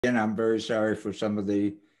And I'm very sorry for some of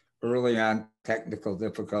the early on technical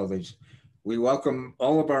difficulties. We welcome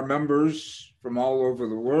all of our members from all over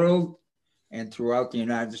the world and throughout the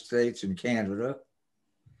United States and Canada.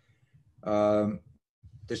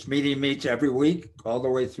 This meeting meets every week all the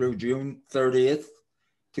way through June 30th,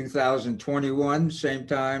 2021, same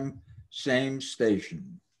time, same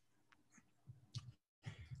station.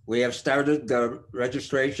 We have started the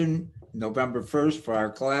registration November 1st for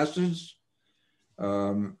our classes.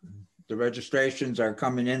 The registrations are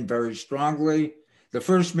coming in very strongly. The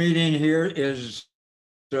first meeting here is,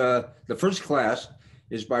 the first class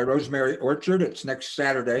is by Rosemary Orchard. It's next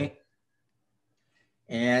Saturday.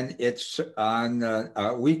 And it's on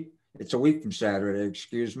a week from Saturday,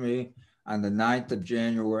 excuse me, on the 9th of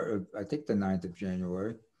January, I think the 9th of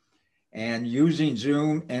January, and using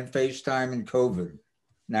Zoom and FaceTime and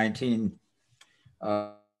COVID-19.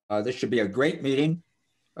 This should be a great meeting.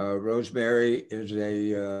 Rosemary is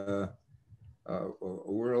a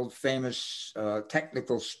world famous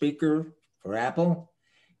technical speaker for Apple,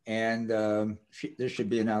 and this should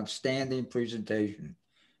be an outstanding presentation.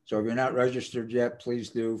 So if you're not registered yet, please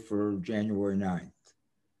do for January 9th.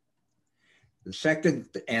 The second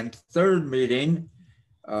and third meeting,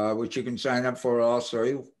 which you can sign up for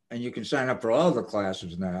also, and you can sign up for all the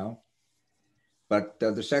classes now, but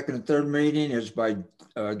the second and third meeting is by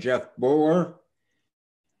Jeff Bohr.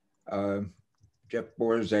 Jeff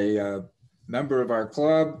Bohr is a member of our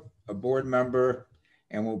club, a board member,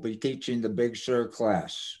 and will be teaching the Big Sur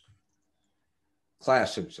classes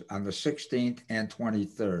on the 16th and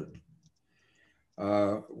 23rd.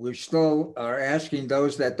 We still are asking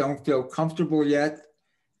those that don't feel comfortable yet,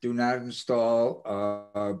 do not install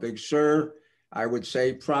Big Sur. I would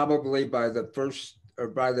say probably by the first or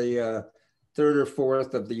by the third or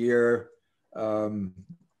fourth of the year.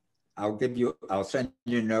 I'll send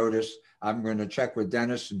you notice. I'm going to check with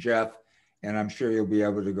Dennis and Jeff, and I'm sure you'll be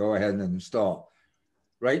able to go ahead and install.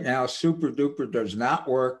 Right now, Super Duper does not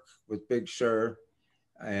work with Big Sur,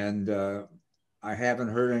 and I haven't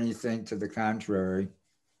heard anything to the contrary.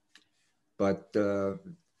 But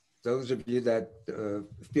those of you that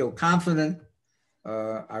feel confident,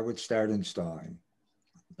 I would start installing.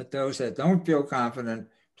 But those that don't feel confident,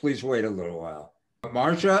 please wait a little while.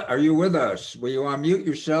 Marcia, are you with us? Will you unmute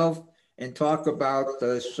yourself and talk about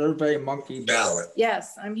the SurveyMonkey ballot?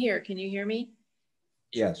 Yes, I'm here. Can you hear me?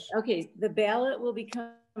 Yes. Okay, the ballot will be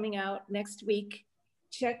coming out next week.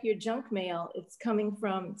 Check your junk mail. It's coming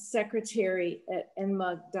from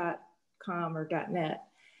secretary@nmug.com or .net.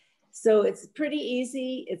 So it's pretty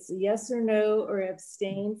easy. It's a yes or no or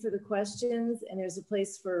abstain for the questions, and there's a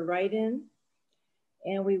place for a write-in.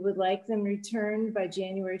 And we would like them returned by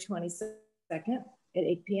January 22nd at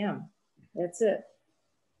 8 p.m. That's it.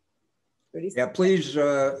 Yeah, please,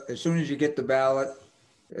 as soon as you get the ballot,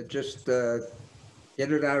 just get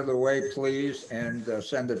it out of the way, please, and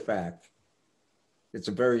send it back. It's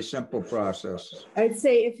a very simple process. I'd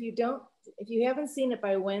say if you haven't seen it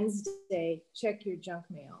by Wednesday, check your junk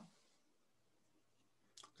mail.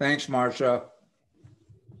 Thanks, Marcia.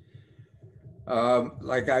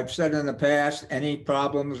 Like I've said in the past, any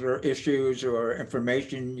problems or issues or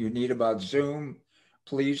information you need about Zoom,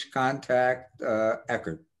 please contact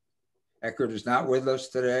Eckert. Eckert is not with us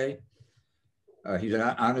today. He's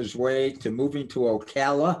on his way to moving to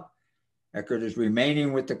Ocala. Eckert is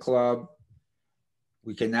remaining with the club.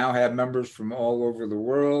 We can now have members from all over the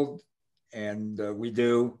world, and we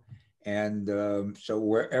do. And so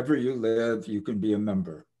wherever you live, you can be a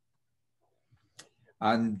member.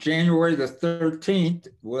 On January the 13th,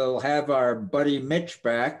 we'll have our buddy Mitch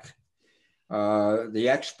back, the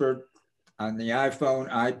expert on the iPhone,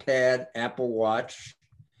 iPad, Apple Watch.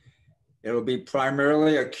 It'll be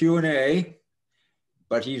primarily a Q&A,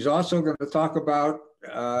 but he's also going to talk about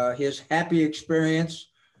his happy experience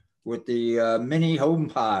with the mini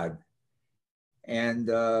HomePod. And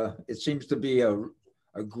it seems to be a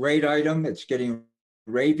great item. It's getting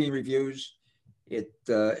raving reviews. It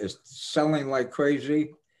is selling like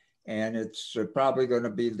crazy, and it's probably going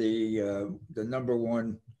to be the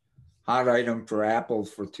 #1 hot item for Apple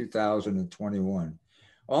for 2021.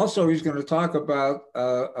 Also, he's going to talk about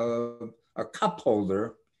a cup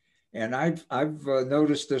holder, and I've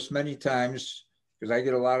noticed this many times because I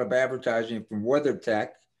get a lot of advertising from WeatherTech.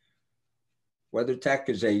 WeatherTech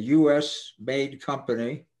is a U.S.-made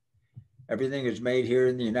company. Everything is made here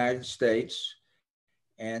in the United States.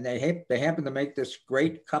 And they happen to make this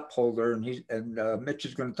great cup holder, and Mitch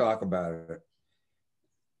is going to talk about it.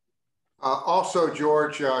 Also,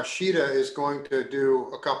 George, Sheeta is going to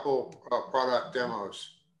do a couple product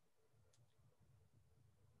demos.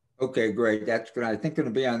 Okay, great. That's good. I think going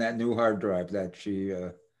to be on that new hard drive that she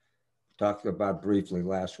talked about briefly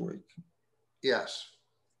last week. Yes.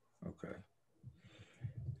 Okay.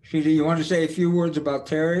 Sheeta, you want to say a few words about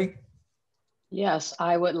Terry? Yes,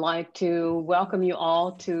 I would like to welcome you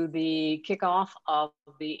all to the kickoff of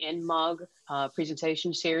the NMUG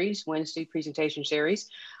presentation series, Wednesday presentation series.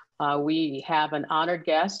 We have an honored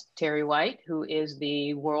guest, Terry White, who is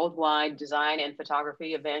the worldwide design and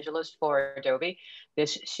photography evangelist for Adobe.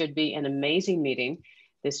 This should be an amazing meeting.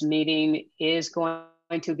 This meeting is going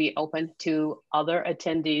to be open to other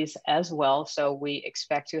attendees as well, so we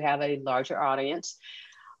expect to have a larger audience.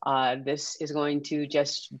 This is going to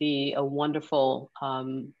just be a wonderful,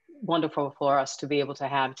 wonderful for us to be able to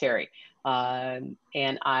have Terry.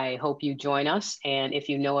 And I hope you join us. And if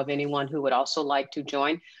you know of anyone who would also like to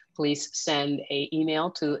join, please send an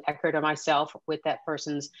email to Eckert or myself with that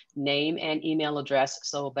person's name and email address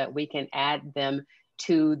so that we can add them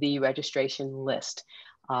to the registration list.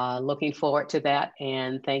 Looking forward to that,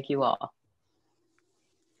 and thank you all.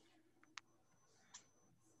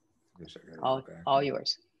 All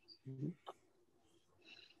yours.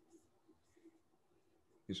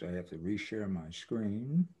 Guess I have to reshare my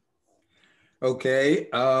screen. Okay.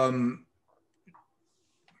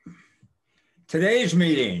 Today's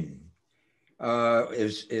meeting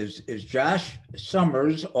is Josh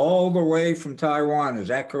Summers all the way from Taiwan. Is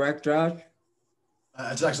that correct, Josh?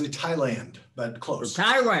 It's actually Thailand, but close. Or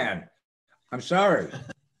Thailand. I'm sorry,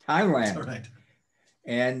 Thailand. All right.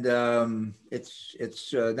 And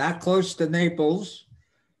it's not close to Naples.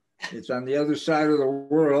 It's on the other side of the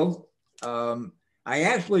world. I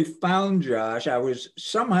actually found Josh. I was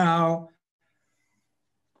somehow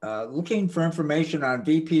looking for information on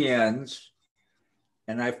VPNs,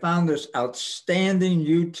 and I found this outstanding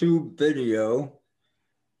YouTube video.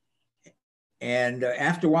 And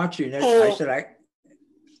after watching it, I said,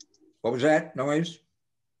 what was that noise?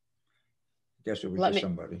 I guess it was just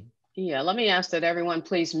somebody. Yeah, let me ask that everyone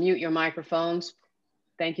please mute your microphones.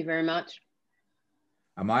 Thank you very much.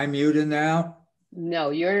 Am I muted now? No,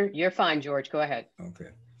 you're fine, George. Go ahead. Okay.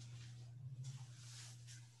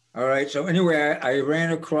 All right. So anyway, I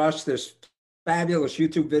ran across this fabulous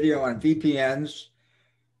YouTube video on VPNs,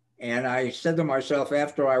 and I said to myself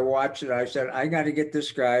after I watched it, I said, I got to get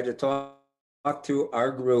this guy to talk to our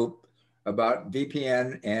group about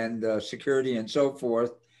VPN and security and so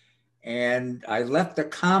forth. And I left a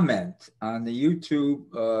comment on the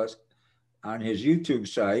YouTube, on his YouTube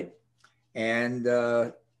site, and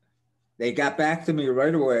they got back to me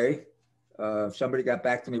right away. Somebody got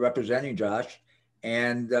back to me representing Josh.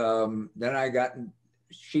 And then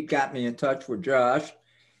she got me in touch with Josh,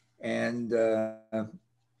 and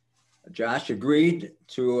Josh agreed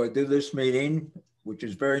to do this meeting, which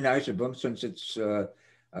is very nice of him since it's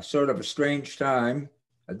a sort of a strange time,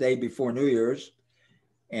 a day before New Year's.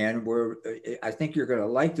 And I think you're going to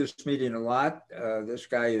like this meeting a lot. This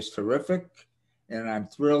guy is terrific, and I'm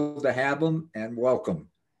thrilled to have him, and welcome.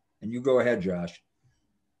 And you go ahead, Josh.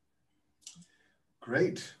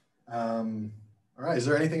 Great. All right. Is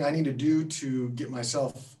there anything I need to do to get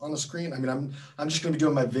myself on the screen? I mean, I'm just going to be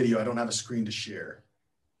doing my video. I don't have a screen to share.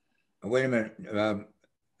 Wait a minute.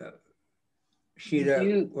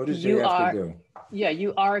 Sheeta, what does he have to do? Yeah,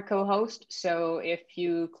 you are a co-host. So if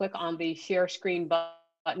you click on the share screen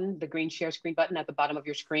button, the green share screen button at the bottom of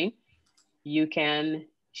your screen, you can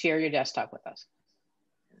share your desktop with us.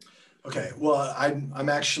 Okay. Well,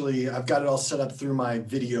 I've got it all set up through my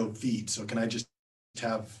video feed. So can I just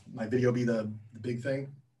have my video be the big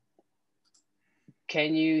thing?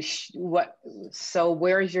 Can you, so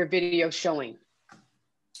where is your video showing?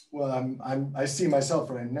 Well, I see myself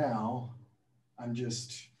right now. I'm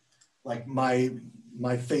just like my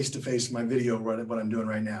face-to-face, my video, what I'm doing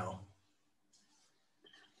right now.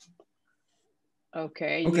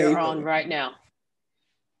 Okay, you're on right now.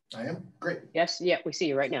 I am? Great. Yes, yeah, we see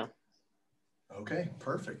you right now. Okay,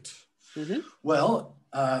 perfect. Mm-hmm. Well,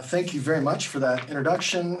 thank you very much for that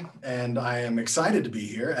introduction, and I am excited to be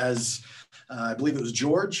here. As I believe it was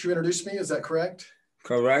George who introduced me, is that correct?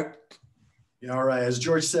 Correct. Yeah, all right, as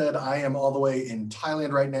George said, I am all the way in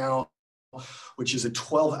Thailand right now, which is a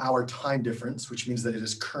 12-hour time difference, which means that it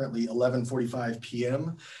is currently 11:45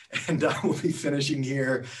 p.m. and I will be finishing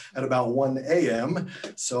here at about 1 a.m.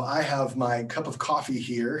 So I have my cup of coffee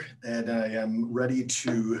here and I am ready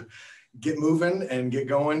to get moving and get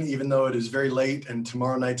going, even though it is very late and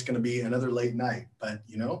tomorrow night's going to be another late night. But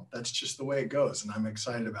you know, that's just the way it goes, and I'm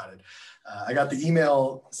excited about it. I got the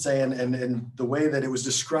email saying, and the way that it was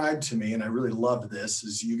described to me, and I really loved this,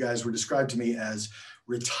 is you guys were described to me as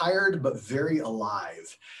retired but very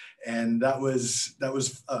alive. And that was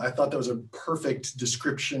I thought that was a perfect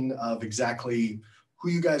description of exactly who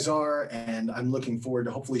you guys are, and I'm looking forward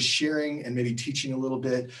to hopefully sharing and maybe teaching a little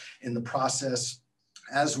bit in the process.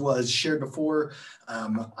 As was shared before,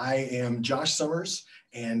 I am Josh Summers,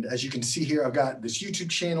 and as you can see here, I've got this YouTube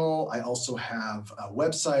channel. I also have a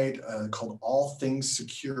website called All Things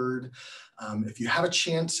Secured. If you have a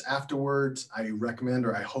chance afterwards, I recommend,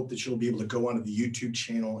 or I hope that you'll be able to go onto the YouTube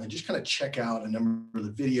channel and just kind of check out a number of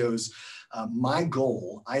the videos. My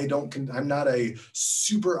goal, I'm not a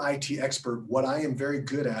super IT expert. What I am very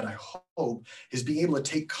good at, I hope, is being able to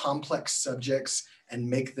take complex subjects and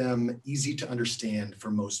make them easy to understand for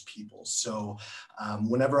most people. So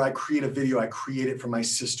whenever I create a video, I create it for my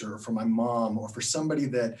sister or for my mom or for somebody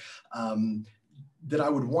that that I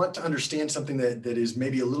would want to understand something that is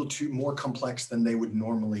maybe a little too more complex than they would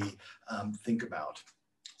normally think about.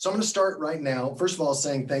 So I'm going to start right now, first of all,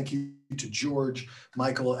 saying thank you to George,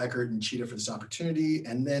 Michael, Eckert, and Cheetah for this opportunity,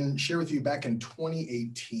 and then share with you back in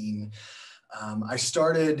 2018,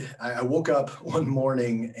 I woke up one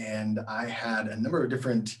morning and I had a number of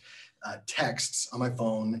different texts on my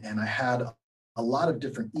phone, and I had a lot of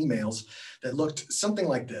different emails that looked something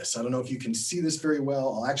like this. I don't know if you can see this very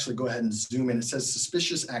well. I'll actually go ahead and zoom in. It says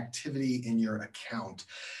suspicious activity in your account.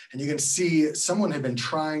 And you can see someone had been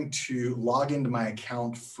trying to log into my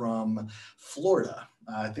account from Florida.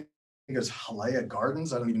 I think it was Hialeah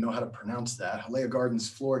Gardens. I don't even know how to pronounce that. Hialeah Gardens,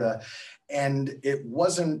 Florida. And it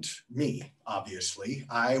wasn't me, obviously.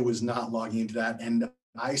 I was not logging into that. And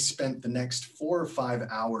I spent the next 4 or 5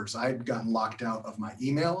 hours. I had gotten locked out of my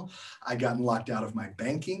email. I'd gotten locked out of my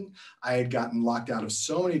banking. I had gotten locked out of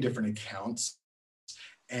so many different accounts.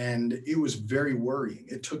 And it was very worrying.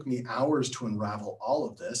 It took me hours to unravel all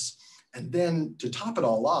of this. And then to top it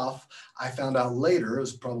all off, I found out later, it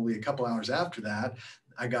was probably a couple hours after that,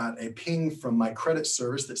 I got a ping from my credit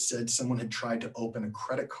service that said someone had tried to open a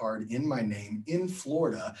credit card in my name in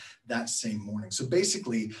Florida that same morning. So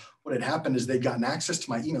basically what had happened is they'd gotten access to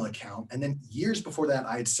my email account. And then years before that,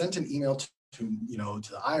 I had sent an email to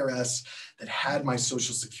the IRS that had my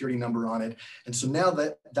social security number on it. And so now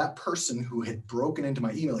that person who had broken into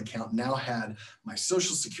my email account now had my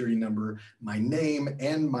social security number, my name,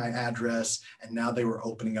 and my address. And now they were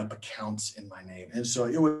opening up accounts in my name. And so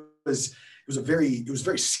it was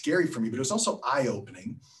very scary for me, but it was also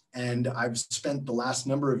eye-opening. And I've spent the last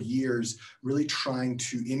number of years really trying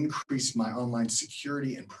to increase my online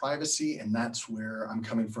security and privacy. And that's where I'm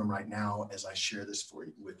coming from right now as I share this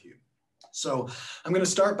with you. So I'm going to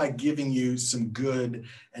start by giving you some good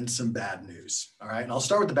and some bad news. All right. And I'll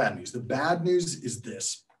start with the bad news. The bad news is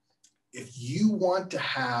this: if you want to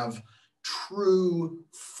have true,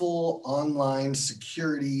 full online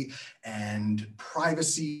security and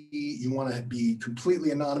privacy, you want to be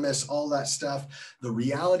completely anonymous, all that stuff, the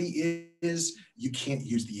reality is you can't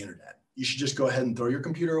use the internet. You should just go ahead and throw your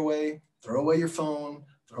computer away, throw away your phone,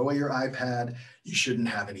 throw away your iPad. You shouldn't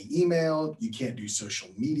have any email. You can't do social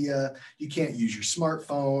media. You can't use your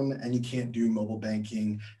smartphone, and you can't do mobile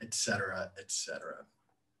banking, et cetera, et cetera.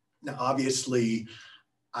 Now, obviously,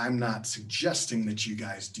 I'm not suggesting that you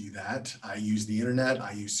guys do that. I use the internet,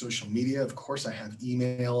 I use social media, of course I have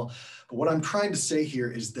email, but what I'm trying to say here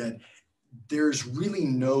is that there's really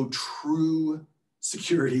no true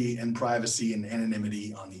security and privacy and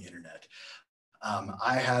anonymity on the internet.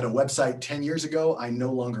 I had a website 10 years ago. I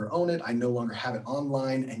no longer own it. I no longer have it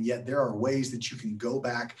online, and yet there are ways that you can go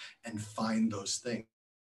back and find those things.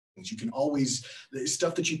 You can always, the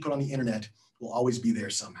stuff that you put on the internet will always be there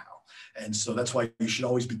somehow. And so that's why you should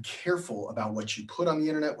always be careful about what you put on the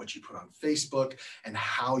internet, what you put on Facebook, and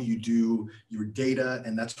how you do your data.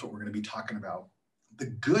 And that's what we're going to be talking about. The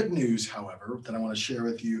good news, however, that I want to share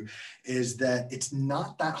with you is that it's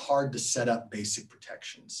not that hard to set up basic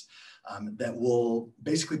protections that will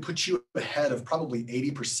basically put you ahead of probably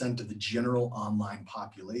 80% of the general online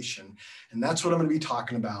population. And that's what I'm going to be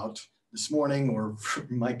talking about this morning, or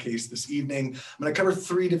in my case, this evening. I'm going to cover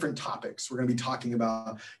 3 different topics. We're going to be talking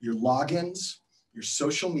about your logins, your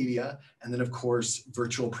social media, and then of course,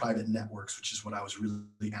 virtual private networks, which is what I was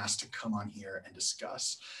really asked to come on here and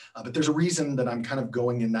discuss. But there's a reason that I'm kind of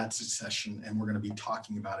going in that succession, and we're going to be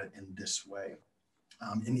talking about it in this way.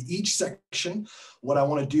 In each section, what I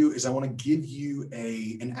want to do is I want to give you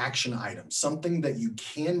an action item, something that you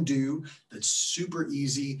can do that's super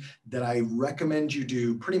easy, that I recommend you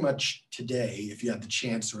do pretty much today, if you have the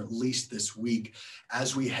chance, or at least this week,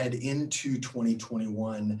 as we head into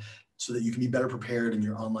 2021, so that you can be better prepared in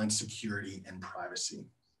your online security and privacy.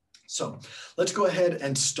 So let's go ahead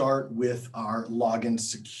and start with our login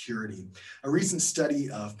security. A recent study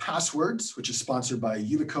of passwords, which is sponsored by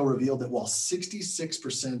Yubico, revealed that while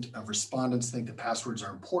 66% of respondents think that passwords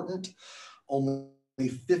are important, only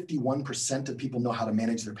 51% of people know how to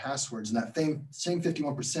manage their passwords, and that same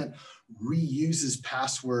 51% reuses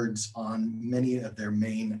passwords on many of their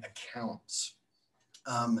main accounts.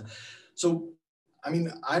 I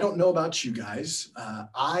mean, I don't know about you guys.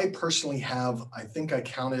 I personally have, I think I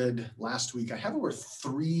counted last week, I have over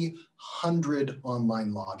 300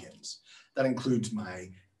 online logins. That includes my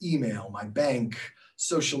email, my bank,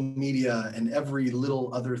 social media, and every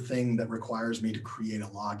little other thing that requires me to create a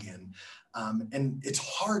login. And it's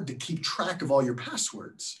hard to keep track of all your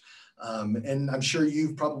passwords. And I'm sure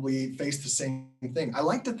you've probably faced the same thing. I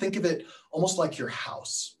like to think of it almost like your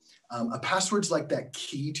house. A password's like that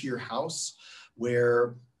key to your house,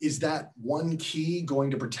 where is that one key going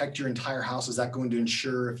to protect your entire house? Is that going to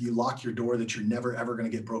ensure if you lock your door that you're never, ever going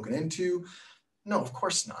to get broken into? No, of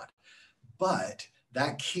course not. But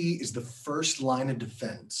that key is the first line of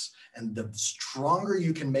defense. And the stronger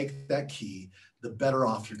you can make that key, the better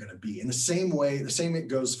off you're going to be. In the same way, the same it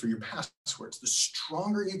goes for your passwords. The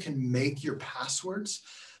stronger you can make your passwords,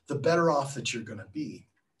 the better off that you're going to be.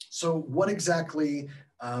 So what exactly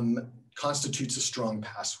constitutes a strong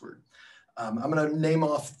password? I'm going to name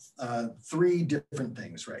off 3 different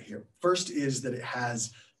things right here. First is that it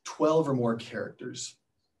has 12 or more characters.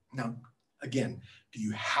 Now, again, do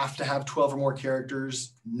you have to have 12 or more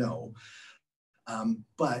characters? No.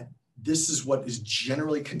 But this is what is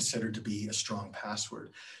generally considered to be a strong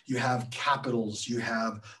password. You have capitals, you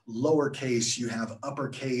have lowercase, you have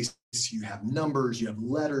uppercase, you have numbers, you have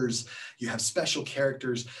letters, you have special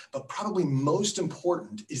characters, but probably most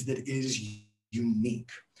important is that it is unique.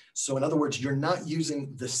 So in other words, you're not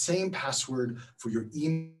using the same password for your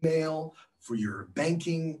email, for your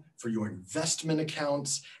banking, for your investment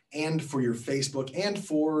accounts, and for your Facebook, and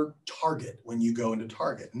for Target when you go into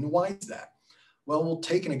Target. And why is that? Well, we'll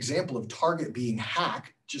take an example of Target being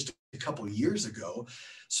hacked just a couple of years ago.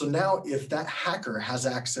 So now if that hacker has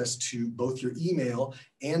access to both your email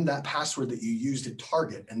and that password that you used at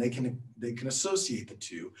Target, and they can associate the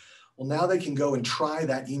two, well, now they can go and try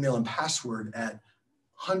that email and password at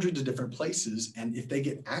hundreds of different places. And if they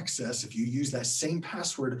get access, if you use that same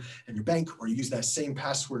password in your bank or you use that same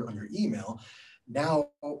password on your email, now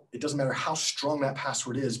it doesn't matter how strong that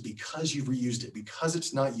password is, because you've reused it, because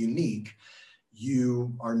it's not unique,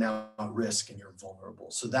 you are now at risk and you're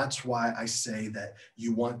vulnerable. So that's why I say that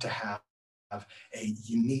you want to have a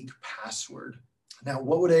unique password. Now,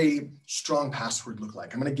 what would a strong password look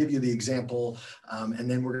like? I'm going to give you the example, and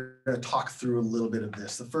then we're going to talk through a little bit of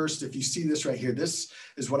this. The first, if you see this right here, this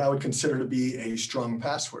is what I would consider to be a strong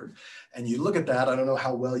password. And you look at that, I don't know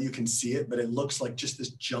how well you can see it, but it looks like just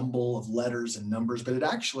this jumble of letters and numbers, but it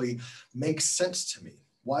actually makes sense to me.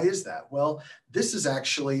 Why is that? Well, this is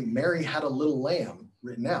actually Mary had a little lamb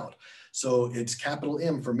written out. So it's capital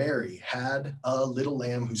M for Mary, had a little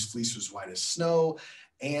lamb whose fleece was white as snow.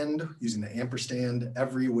 And using the ampersand,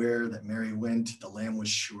 everywhere that Mary went, the lamb was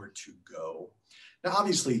sure to go. Now,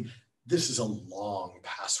 obviously, this is a long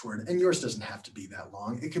password, and yours doesn't have to be that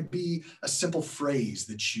long. It could be a simple phrase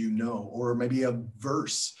that you know, or maybe a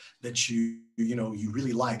verse that you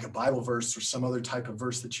really like, a Bible verse or some other type of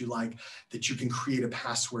verse that you like, that you can create a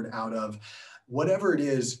password out of. Whatever it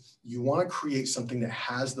is, you want to create something that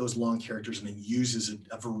has those long characters and then uses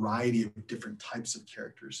a variety of different types of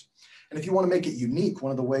characters. And if you want to make it unique,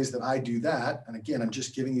 one of the ways that I do that, and again, I'm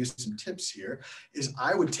just giving you some tips here, is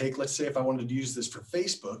I would take, let's say if I wanted to use this for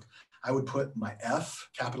Facebook, I would put my F,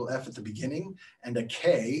 capital F at the beginning, and a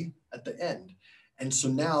K at the end. And so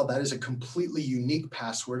now that is a completely unique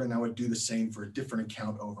password, and I would do the same for a different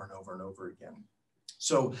account over and over and over again.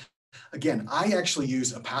 So again, I actually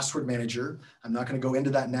use a password manager. I'm not going to go into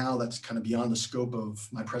that now. That's kind of beyond the scope of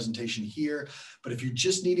my presentation here. But if you're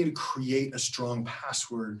just needing to create a strong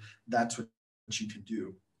password, that's what you can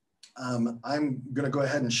do. I'm going to go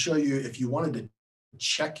ahead and show you, if you wanted to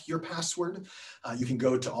check your password, you can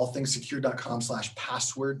go to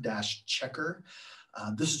allthingssecure.com/password-checker.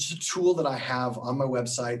 This is a tool that I have on my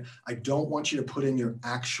website. I don't want you to put in your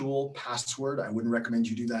actual password. I wouldn't recommend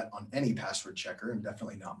you do that on any password checker, and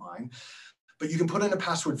definitely not mine. But you can put in a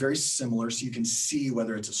password very similar so you can see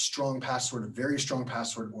whether it's a strong password, a very strong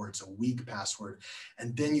password, or it's a weak password.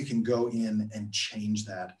 And then you can go in and change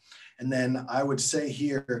that. And then I would say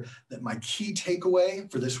here that my key takeaway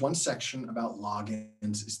for this one section about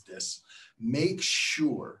logins is this: make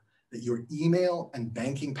sure that your email and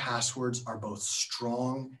banking passwords are both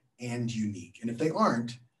strong and unique. And if they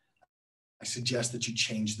aren't, I suggest that you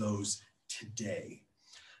change those today.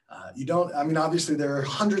 You don't, I mean, obviously there are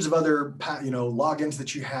hundreds of other, logins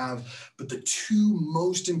that you have, but the two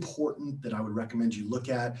most important that I would recommend you look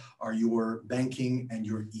at are your banking and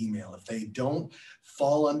your email. If they don't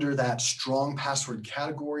fall under that strong password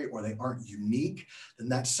category or they aren't unique, then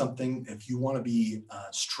that's something, if you want to be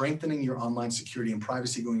strengthening your online security and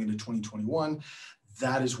privacy going into 2021,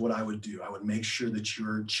 that is what I would do. I would make sure that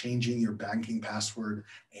you're changing your banking password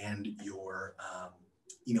and your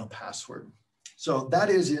email password. So that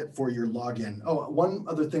is it for your login. Oh, one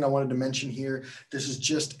other thing I wanted to mention here, this is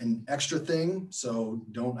just an extra thing, so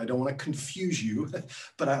I don't want to confuse you,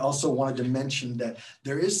 but I also wanted to mention that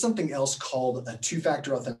there is something else called a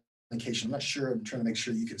two-factor authentication. I'm not sure, I'm trying to make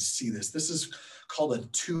sure you can see this. This is called a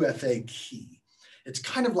 2FA key. It's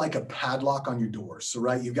kind of like a padlock on your door. So,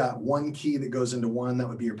 right, you've got one key that goes into one, that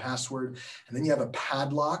would be your password, and then you have a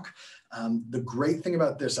padlock. The great thing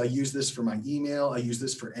about this, I use this for my email, I use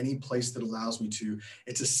this for any place that allows me to,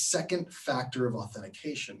 it's a second factor of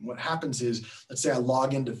authentication. What happens is, let's say I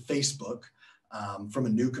log into Facebook from a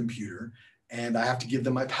new computer, and I have to give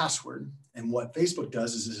them my password. And what Facebook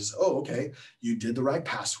does is it says, oh, okay, you did the right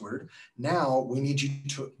password. Now we need you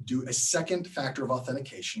to do a second factor of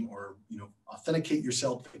authentication, or authenticate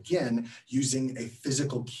yourself again using a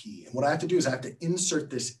physical key. And what I have to do is I have to insert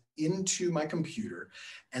this into my computer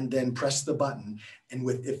and then press the button. And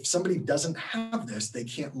if somebody doesn't have this, they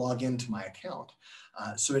can't log into my account.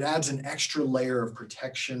 So it adds an extra layer of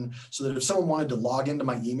protection so that if someone wanted to log into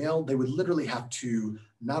my email, they would literally have to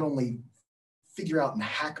not only figure out and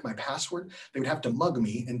hack my password, they would have to mug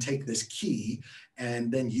me and take this key and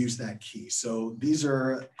then use that key. So these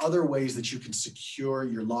are other ways that you can secure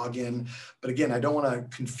your login. But again, I don't want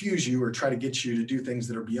to confuse you or try to get you to do things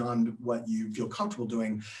that are beyond what you feel comfortable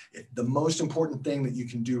doing. The most important thing that you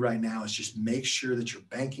can do right now is just make sure that your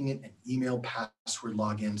banking and email password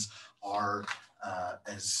logins are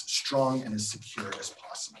as strong and as secure as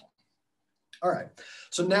possible. All right,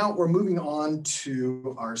 so now we're moving on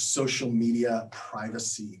to our social media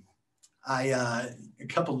privacy.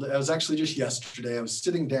 It was actually just yesterday, I was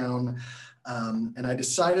sitting down and I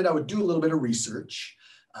decided I would do a little bit of research.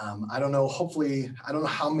 I don't know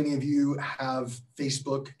how many of you have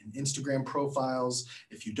Facebook and Instagram profiles.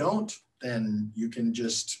 If you don't, then you can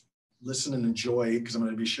just listen and enjoy, because I'm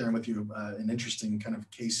going to be sharing with you an interesting kind of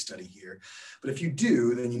case study here. But if you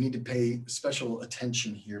do, then you need to pay special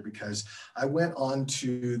attention here, because I went on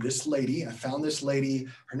to this lady. I found this lady.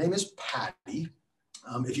 Her name is Patty.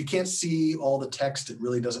 If you can't see all the text, it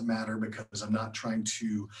really doesn't matter, because I'm not trying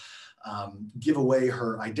to give away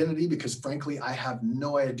her identity, because frankly, I have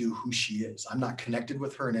no idea who she is. I'm not connected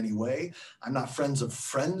with her in any way. I'm not friends of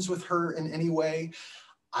friends with her in any way.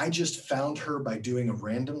 I just found her by doing a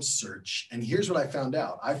random search. And here's what I found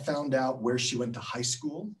out. I found out where she went to high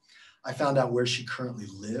school. I found out where she currently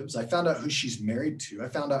lives. I found out who she's married to. I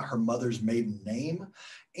found out her mother's maiden name.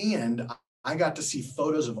 And I got to see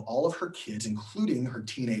photos of all of her kids, including her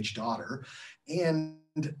teenage daughter, and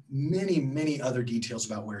many, many other details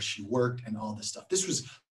about where she worked and all this stuff. This was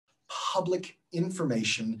public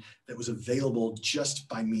information that was available just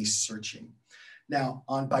by me searching. Now,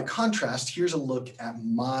 by contrast, here's a look at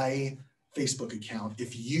my Facebook account.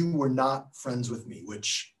 If you were not friends with me,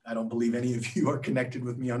 which I don't believe any of you are connected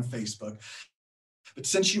with me on Facebook, but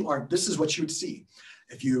since you aren't, this is what you would see.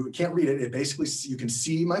 If you can't read it, basically, you can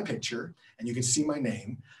see my picture and you can see my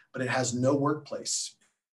name, but it has no workplace.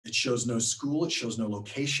 It shows no school, it shows no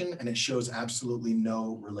location, and it shows absolutely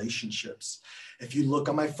no relationships. If you look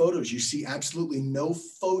on my photos, you see absolutely no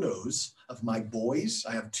photos of my boys.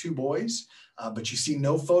 I have 2 boys, but you see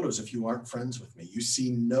no photos if you aren't friends with me. You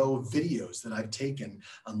see no videos that I've taken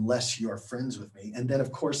unless you are friends with me. And then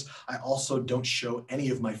of course, I also don't show any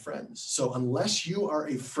of my friends. So unless you are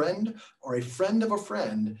a friend or a friend of a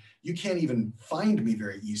friend, you can't even find me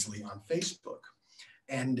very easily on Facebook.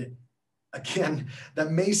 And again,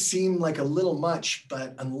 that may seem like a little much,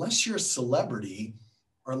 but unless you're a celebrity,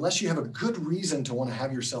 or unless you have a good reason to want to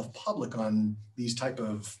have yourself public on these type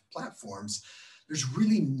of platforms, there's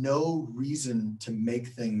really no reason to make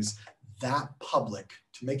things that public,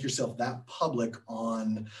 to make yourself that public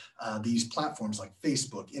on these platforms like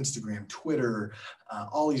Facebook, Instagram, Twitter,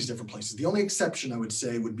 all these different places. The only exception I would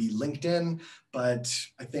say would be LinkedIn, but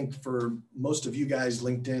I think for most of you guys,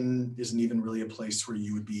 LinkedIn isn't even really a place where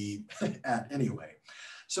you would be at anyway.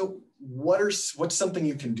 So what's something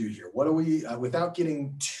you can do here? What do we, without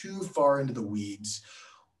getting too far into the weeds,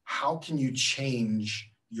 how can you change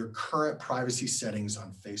your current privacy settings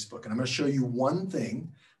on Facebook? And I'm going to show you one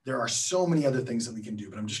thing. There are so many other things that we can do,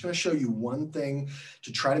 but I'm just going to show you one thing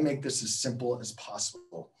to try to make this as simple as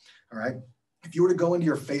possible. All right. if you were to go into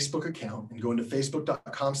your Facebook account and go into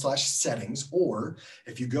facebook.com/settings, or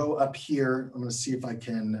if you go up here, I'm going to see if I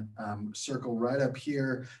can circle right up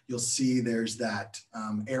here, you'll see there's that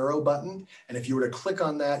arrow button. And if you were to click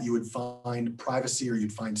on that, you would find privacy or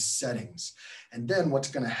you'd find settings. And then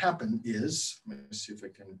what's going to happen is, let me see if I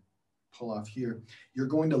can pull off here. You're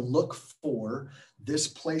going to look for this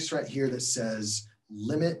place right here that says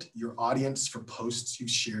limit your audience for posts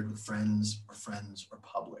you've shared with friends or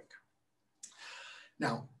public.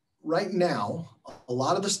 Now, right now, a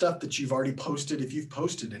lot of the stuff that you've already posted, if you've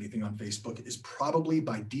posted anything on Facebook, is probably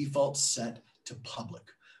by default set to public,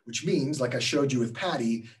 which means, like I showed you with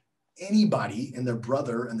Patty, anybody and their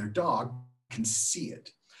brother and their dog can see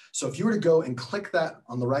it. So if you were to go and click that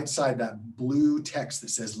on the right side, that blue text that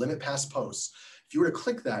says limit past posts, if you were to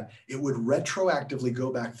click that, it would retroactively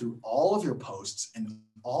go back through all of your posts and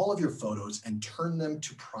all of your photos and turn them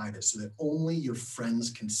to private so that only your friends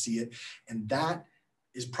can see it. And that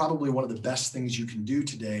is probably one of the best things you can do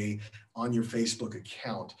today on your Facebook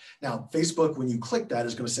account. Now, Facebook, when you click that,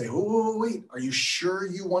 is going to say, oh, wait, are you sure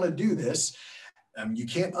you want to do this? You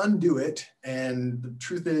can't undo it. And the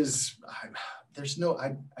truth is, I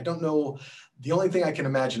don't know. The only thing I can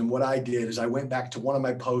imagine what I did is I went back to one of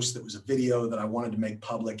my posts that was a video that I wanted to make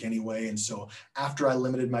public anyway. And so after I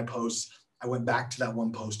limited my posts, I went back to that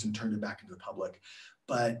one post and turned it back into the public.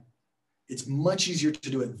 But it's much easier to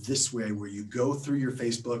do it this way, where you go through your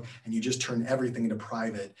Facebook and you just turn everything into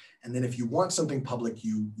private. And then if you want something public,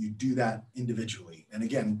 you do that individually. And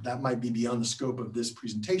again, that might be beyond the scope of this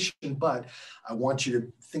presentation, but I want you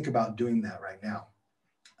to think about doing that right now.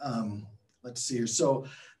 Let's see here. So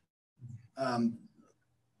I'm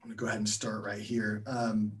gonna go ahead and start right here.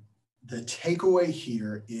 The takeaway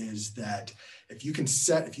here is that if you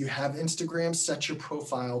have Instagram, set your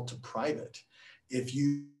profile to private. If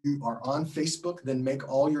you are on Facebook, then make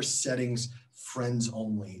all your settings friends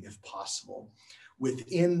only if possible.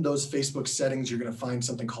 Within those Facebook settings, you're going to find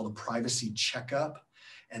something called a privacy checkup.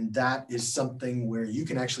 And that is something where you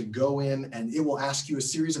can actually go in and it will ask you a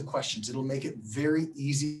series of questions. It'll make it very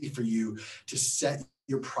easy for you to set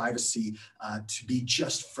your privacy to be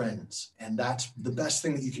just friends. And that's the best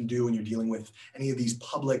thing that you can do when you're dealing with any of these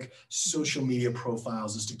public social media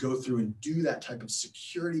profiles, is to go through and do that type of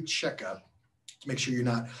security checkup to make sure you're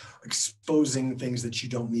not exposing things that you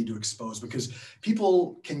don't need to expose, because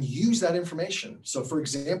people can use that information. So for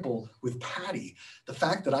example, with Patty, the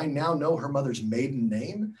fact that I now know her mother's maiden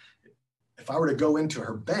name, if I were to go into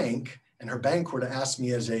her bank and her bank were to ask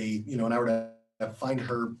me and I were to find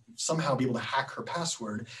her, somehow be able to hack her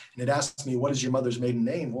password, and it asked me, what is your mother's maiden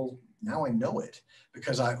name? Well, now I know it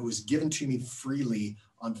because it was given to me freely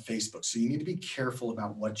on Facebook. So you need to be careful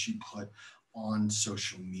about what you put on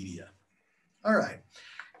social media. All right,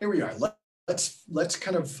 here we are. Let's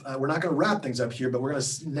kind of, we're not going to wrap things up here, but we're going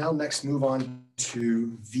to now next move on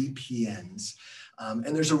to VPNs.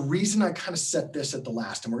 And there's a reason I kind of set this at the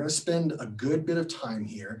last, and we're going to spend a good bit of time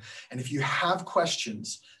here. And if you have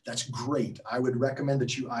questions, that's great. I would recommend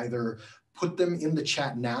that you either put them in the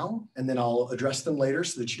chat now, and then I'll address them later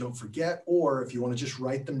so that you don't forget. Or if you want to just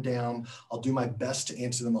write them down, I'll do my best to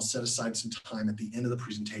answer them. I'll set aside some time at the end of the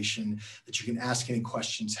presentation that you can ask any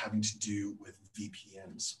questions having to do with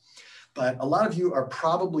VPNs. But a lot of you are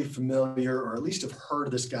probably familiar, or at least have heard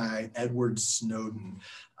of this guy, Edward Snowden,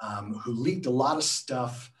 who leaked a lot of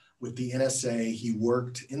stuff with the NSA. He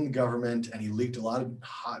worked in the government and he leaked a lot of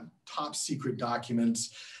top secret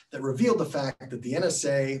documents that revealed the fact that the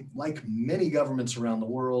NSA, like many governments around the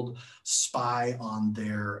world, spy on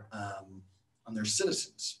their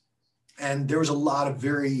citizens. And there was a lot of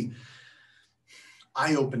very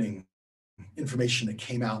eye-opening information that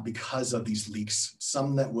came out because of these leaks.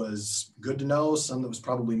 Some that was good to know, some that was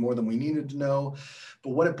probably more than we needed to know. But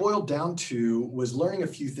what it boiled down to was learning a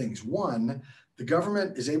few things. One, the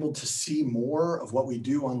government is able to see more of what we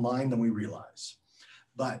do online than we realize.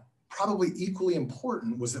 But probably equally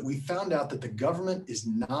important was that we found out that the government is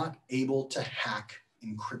not able to hack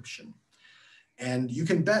encryption. And you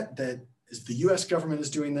can bet that as the US government is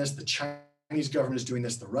doing this, the Chinese government is doing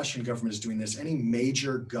this, the Russian government is doing this, any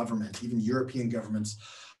major government, even European governments,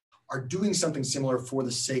 are doing something similar for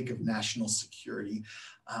the sake of national security.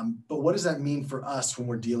 But what does that mean for us when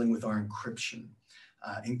we're dealing with our encryption?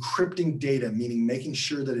 Encrypting data, meaning making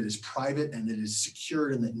sure that it is private and that it is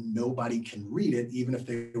secured and that nobody can read it, even if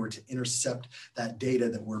they were to intercept that data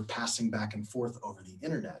that we're passing back and forth over the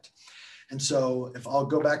internet. And so if I'll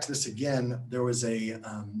go back to this again, there was a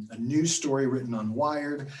news story written on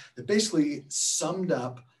Wired that basically summed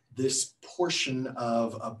up this portion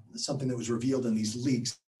of something that was revealed in these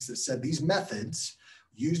leaks that said these methods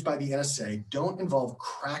used by the NSA don't involve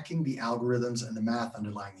cracking the algorithms and the math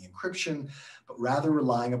underlying the encryption, but rather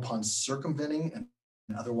relying upon circumventing and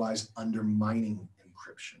otherwise undermining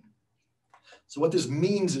encryption. So what this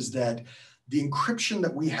means is that the encryption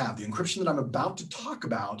that we have, the encryption that I'm about to talk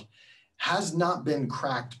about, has not been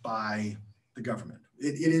cracked by the government.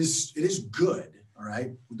 It is good, all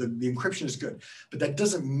right? The encryption is good, but that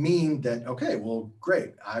doesn't mean that, okay, well,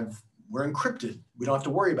 great, we're encrypted. We don't have to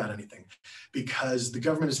worry about anything, because the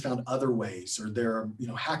government has found other ways, or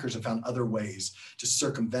hackers have found other ways to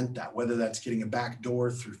circumvent that, whether that's getting a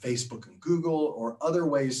backdoor through Facebook and Google, or other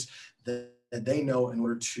ways that they know in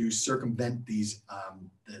order to circumvent these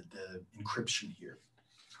the encryption here.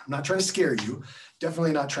 I'm not trying to scare you,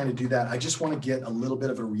 definitely not trying to do that. I just want to get a little bit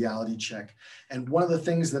of a reality check. And one of the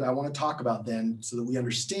things that I want to talk about then, so that we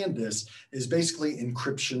understand this, is basically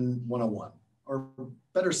encryption 101. Or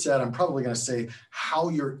better said, I'm probably going to say how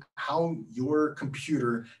your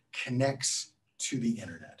computer connects to the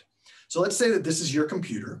internet. So let's say that this is your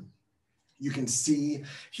computer. You can see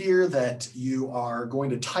here that you are going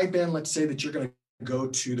to type in, let's say that you're going to go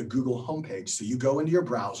to the Google homepage. So you go into your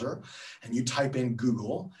browser and you type in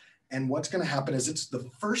Google. And what's going to happen is it's the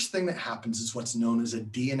first thing that happens is what's known as a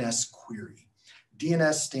DNS query.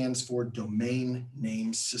 DNS stands for Domain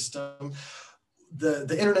Name System.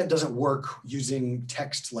 The internet doesn't work using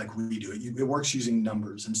text like we do. It works using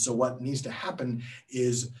numbers. And so what needs to happen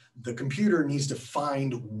is the computer needs to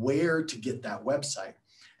find where to get that website.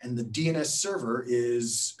 And the DNS server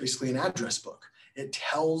is basically an address book. It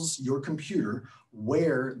tells your computer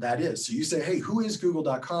where that is. So you say, hey, who is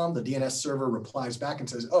google.com? The DNS server replies back and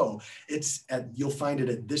says, oh, you'll find it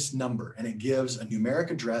at this number. And it gives a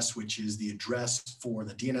numeric address, which is the address for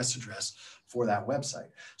the DNS address for that website.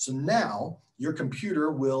 So now your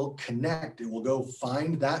computer will connect. It will go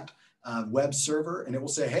find that web server, and it will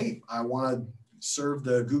say, hey, I want to serve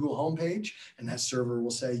the Google homepage. And that server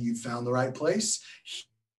will say, you found the right place.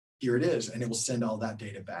 Here it is. And it will send all that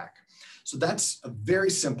data back. So that's a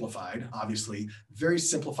very simplified, obviously, very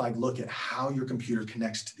simplified look at how your computer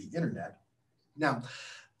connects to the internet. Now,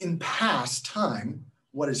 in past time,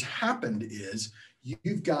 what has happened is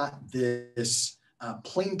you've got this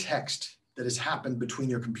plain text that has happened between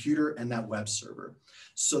your computer and that web server.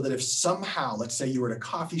 So that if somehow, let's say you were at a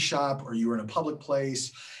coffee shop or you were in a public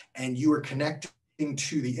place and you were connecting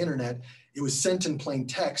to the internet, it was sent in plain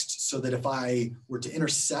text, so that if I were to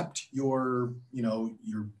intercept your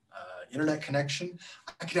internet connection,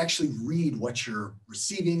 I could actually read what you're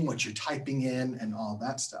receiving, what you're typing in, and all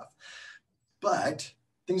that stuff. But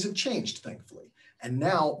things have changed, thankfully. And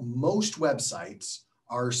now most websites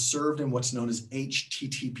are served in what's known as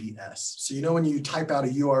HTTPS. So when you type out a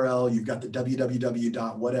URL, you've got the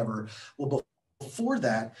www. whatever. Well, before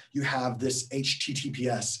that, you have this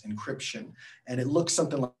HTTPS encryption, and it looks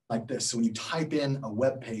something like this. So when you type in a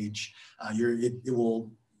web page, it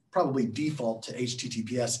will probably default to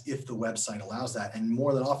HTTPS if the website allows that. And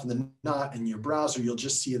more than often than not, in your browser, you'll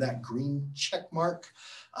just see that green check mark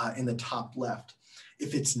in the top left.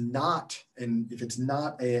 If it's not an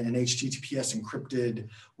HTTPS encrypted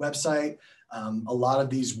website, a lot of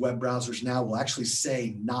these web browsers now will actually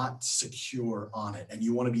say not secure on it. And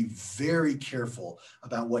you want to be very careful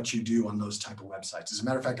about what you do on those type of websites. As a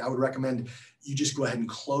matter of fact, I would recommend you just go ahead and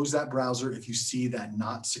close that browser if you see that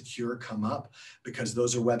not secure come up, because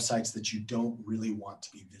those are websites that you don't really want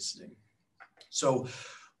to be visiting. So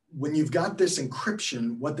when you've got this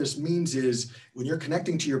encryption, what this means is when you're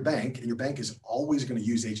connecting to your bank, and your bank is always going to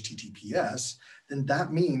use HTTPS, then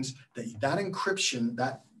that means that that encryption,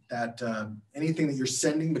 that anything that you're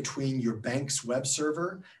sending between your bank's web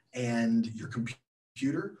server and your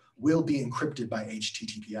computer will be encrypted by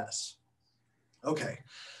HTTPS. Okay,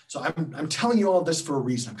 so I'm telling you all this for a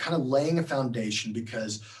reason. I'm kind of laying a foundation,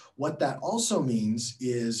 because what that also means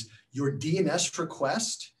is your DNS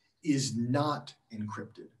request is not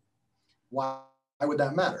encrypted. Why would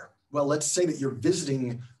that matter? Well, let's say that you're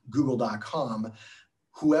visiting google.com.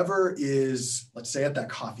 Whoever is, let's say, at that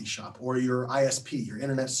coffee shop, or your ISP, your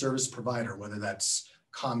internet service provider, whether that's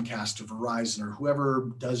Comcast or Verizon or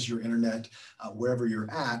whoever does your internet wherever you're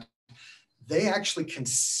at, they actually can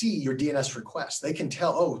see your DNS request. They can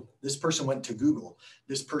tell, oh, this person went to Google.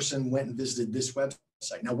 This person went and visited this website.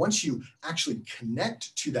 Now, once you actually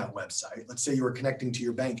connect to that website, let's say you were connecting to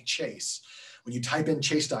your bank, Chase. When you type in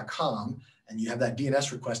chase.com and you have that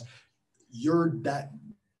DNS request,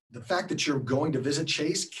 the fact that you're going to visit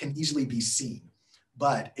Chase can easily be seen,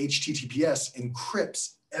 but HTTPS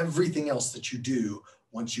encrypts everything else that you do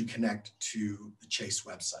once you connect to the Chase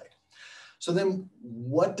website. So then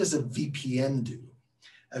what does a VPN do?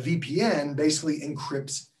 A VPN basically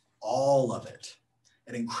encrypts all of it.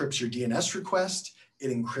 It encrypts your DNS request. It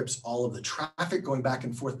encrypts all of the traffic going back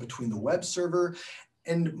and forth between the web server.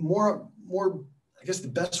 And more, I guess the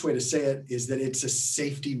best way to say it is that it's a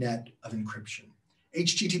safety net of encryption.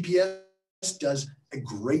 HTTPS does a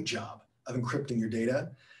great job of encrypting your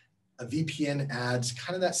data. A VPN adds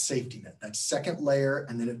kind of that safety net, that second layer,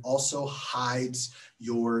 and then it also hides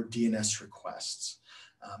your DNS requests.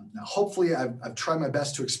 Now, hopefully, I've tried my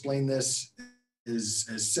best to explain this as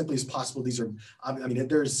simply as possible. These are, I mean,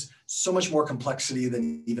 there's so much more complexity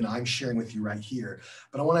than even I'm sharing with you right here.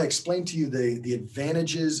 But I want to explain to you the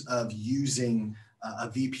advantages of using a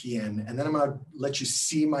VPN, and then I'm going to let you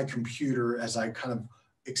see my computer as I kind of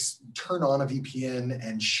turn on a VPN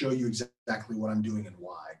and show you exactly what I'm doing and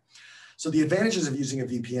why. So the advantages of using a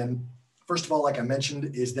VPN, first of all, like I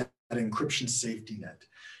mentioned, is that encryption safety net.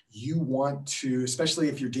 You want to, especially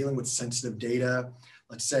if you're dealing with sensitive data,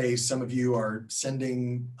 let's say some of you are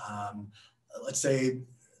sending, let's say,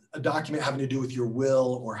 a document having to do with your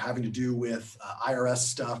will or having to do with IRS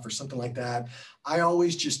stuff or something like that. I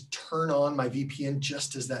always just turn on my VPN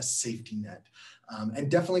just as that safety net.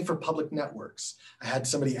 And definitely for public networks. I had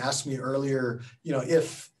somebody ask me earlier,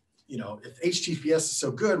 if HTTPS is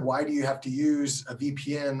so good, why do you have to use a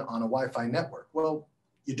VPN on a Wi-Fi network? Well,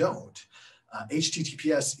 you don't.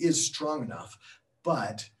 HTTPS is strong enough,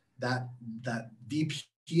 but that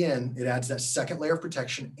VPN, it adds that second layer of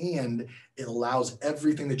protection, and it allows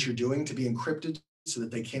everything that you're doing to be encrypted so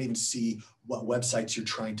that they can't even see what websites you're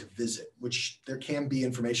trying to visit, which there can be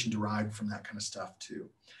information derived from that kind of stuff too.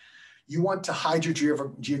 You want to hide your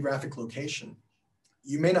geographic location.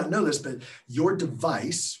 You may not know this, but your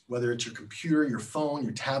device, whether it's your computer, your phone,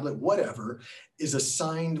 your tablet, whatever, is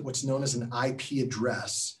assigned what's known as an IP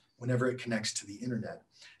address whenever it connects to the internet.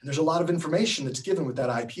 And there's a lot of information that's given with that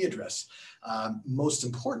IP address. Most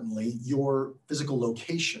importantly, your physical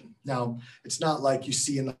location. Now, it's not like you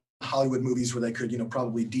see in the Hollywood movies where they could,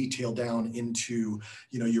 probably detail down into,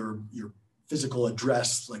 your physical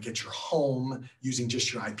address, like at your home using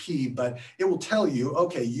just your IP, but it will tell you,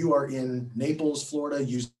 okay, you are in Naples, Florida,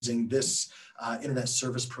 using this internet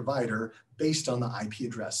service provider based on the IP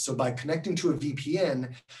address. So by connecting to a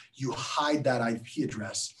VPN, you hide that IP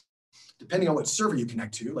address. Depending on what server you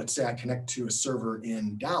connect to, let's say I connect to a server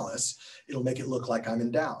in Dallas, it'll make it look like I'm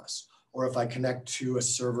in Dallas. Or if I connect to a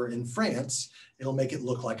server in France, it'll make it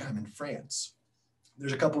look like I'm in France.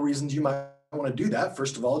 There's a couple reasons you might want to do that.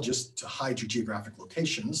 First of all, just to hide your geographic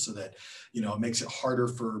locations so that, it makes it harder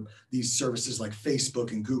for these services like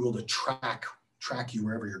Facebook and Google to track you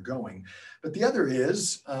wherever you're going. But the other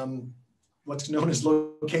is what's known as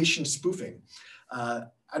location spoofing. I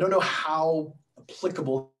don't know how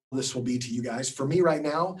applicable this will be to you guys. For me right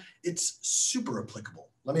now, it's super applicable.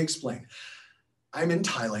 Let me explain. I'm in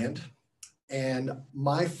Thailand. And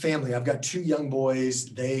my family, I've got 2 young boys.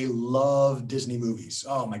 They love Disney movies.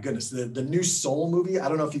 Oh my goodness. The new Soul movie. I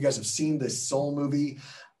don't know if you guys have seen this Soul movie.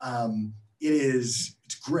 It's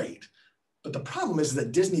great. But the problem is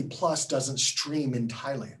that Disney Plus doesn't stream in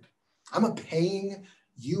Thailand. I'm a paying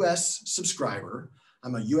US subscriber.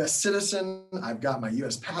 I'm a US citizen. I've got my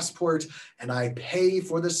US passport and I pay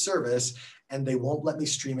for this service and they won't let me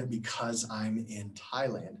stream it because I'm in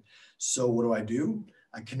Thailand. So what do?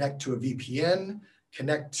 I connect to a VPN,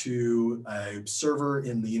 connect to a server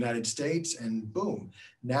in the United States, and boom,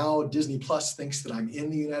 now Disney Plus thinks that I'm in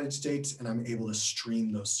the United States and I'm able to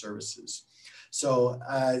stream those services. So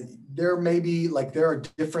there are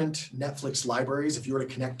different Netflix libraries. If you were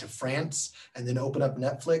to connect to France and then open up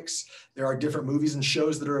Netflix, there are different movies and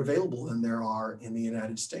shows that are available than there are in the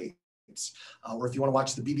United States. Or if you want to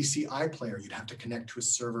watch the BBC iPlayer, you'd have to connect to a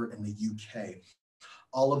server in the UK.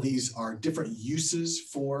 All of these are different uses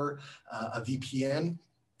for a VPN.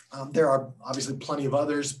 There are obviously plenty of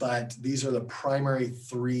others, but these are the primary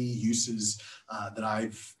 3 uses that I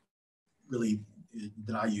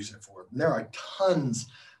use it for. And there are tons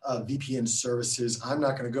of VPN services. I'm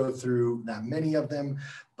not going to go through that many of them,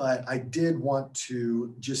 but I did want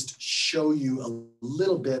to just show you a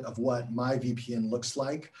little bit of what my VPN looks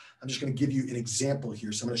like. I'm just going to give you an example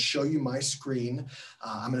here. So I'm going to show you my screen.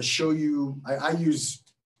 I'm going to show you, I use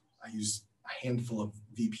a handful of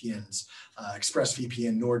VPNs,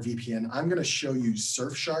 ExpressVPN, NordVPN. I'm going to show you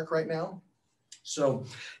Surfshark right now. So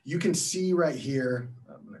you can see right here,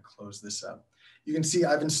 I'm going to close this up. You can see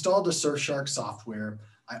I've installed the Surfshark software.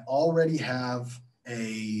 I already have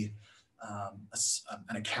an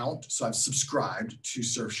account, so I've subscribed to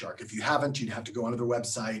Surfshark. If you haven't, you'd have to go onto their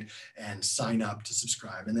website and sign up to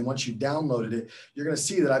subscribe. And then once you downloaded it, you're going to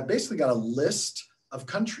see that I've basically got a list of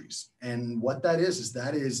countries. And what that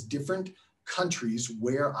is different countries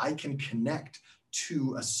where I can connect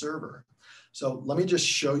to a server. So let me just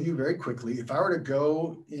show you very quickly. If I were to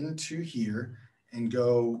go into here and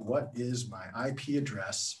go, what is my IP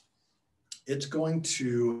address? It's going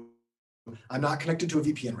to, I'm not connected to a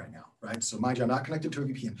VPN right now, right? So mind you, I'm not connected to a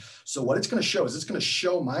VPN. So what it's going to show is it's going to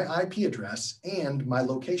show my IP address and my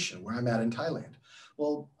location where I'm at in Thailand.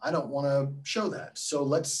 Well, I don't want to show that. So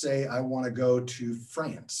let's say I want to go to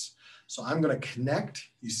France. So I'm going to connect.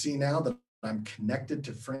 You see now that I'm connected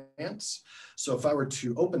to France. So if I were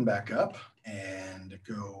to open back up and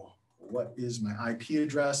go, what is my IP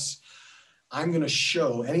address? I'm going to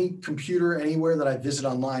show any computer anywhere that I visit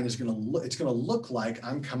online is going to look, it's going to look like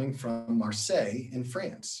I'm coming from Marseille in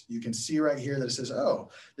France. You can see right here that it says, oh,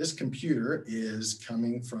 this computer is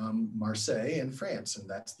coming from Marseille in France, and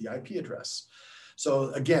that's the IP address.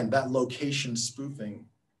 So again, that location spoofing.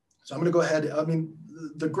 So I'm going to go ahead. I mean,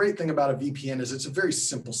 the great thing about a VPN is it's a very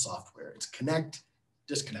simple software. It's connect,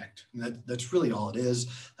 disconnect. And that's really all it is.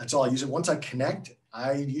 That's all I use it. Once I connect,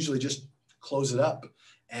 I usually just close it up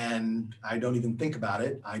and I don't even think about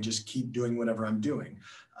it. I just keep doing whatever I'm doing.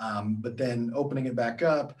 But then opening it back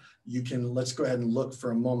up, you can, let's go ahead and look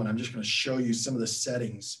for a moment. I'm just going to show you some of the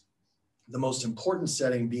settings. The most important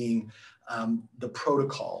setting being the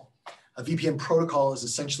protocol. A VPN protocol is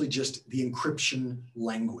essentially just the encryption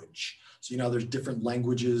language. So, you know, there's different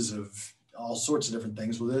languages of all sorts of different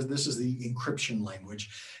things. Well, this is the encryption language.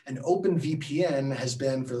 And OpenVPN has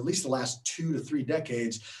been, for at least the last 2 to 3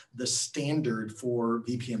 decades, the standard for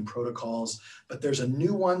VPN protocols. But there's a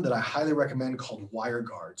new one that I highly recommend called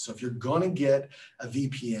WireGuard. So if you're going to get a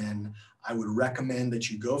VPN, I would recommend that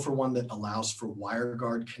you go for one that allows for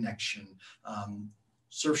WireGuard connection.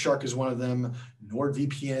 Surfshark is one of them.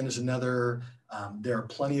 NordVPN is another. There are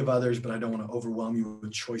plenty of others, but I don't want to overwhelm you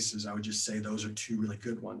with choices. I would just say those are 2 really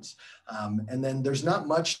good ones. And then there's not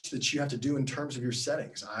much that you have to do in terms of your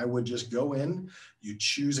settings. I would just go in, you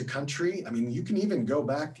choose a country. I mean, you can even go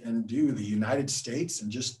back and do the United States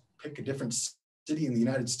and just pick a different city in the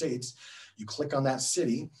United States. You click on that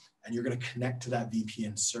city and you're going to connect to that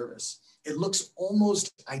VPN service. It looks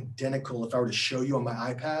almost identical if I were to show you on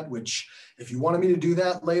my iPad, which if you wanted me to do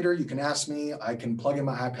that later, you can ask me. I can plug in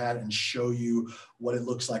my iPad and show you what it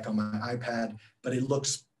looks like on my iPad, but it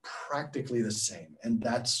looks practically the same. And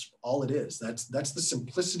that's all it is. That's the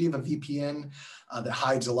simplicity of a VPN that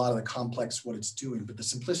hides a lot of the complex what it's doing. But the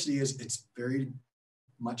simplicity is it's very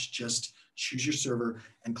much just choose your server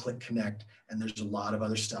and click connect. And there's a lot of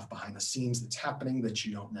other stuff behind the scenes that's happening that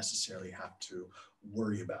you don't necessarily have to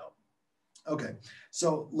worry about. Okay,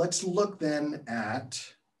 so let's look then at,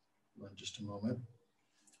 just a moment.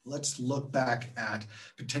 Let's look back at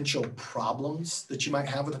potential problems that you might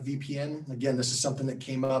have with a VPN. Again, this is something that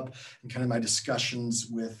came up in kind of my discussions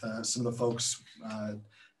with some of the folks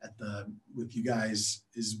with you guys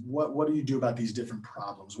is what do you do about these different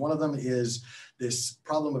problems? One of them is this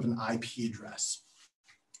problem of an IP address.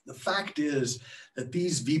 The fact is that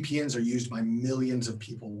these VPNs are used by millions of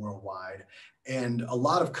people worldwide. And a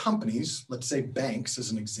lot of companies, let's say banks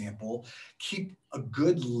as an example, keep a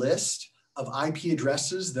good list of IP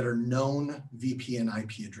addresses that are known VPN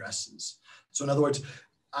IP addresses. So in other words,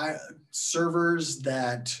 servers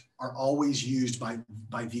that are always used by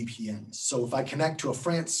VPNs. So if I connect to a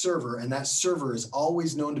France server and that server is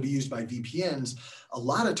always known to be used by VPNs, a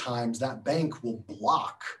lot of times that bank will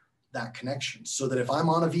block that connection. So that if I'm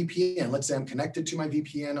on a VPN, let's say I'm connected to my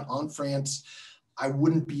VPN on France, I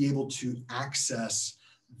wouldn't be able to access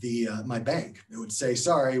my bank. It would say,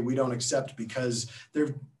 sorry, we don't accept, because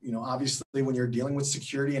they're, obviously when you're dealing with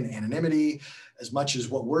security and anonymity, as much as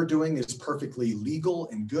what we're doing is perfectly legal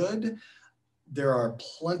and good, there are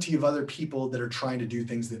plenty of other people that are trying to do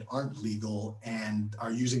things that aren't legal and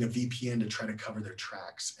are using a VPN to try to cover their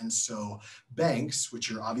tracks. And so banks,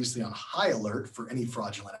 which are obviously on high alert for any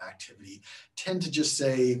fraudulent activity, tend to just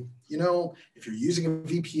say, if you're using a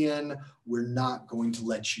VPN, we're not going to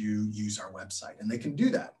let you use our website. And they can do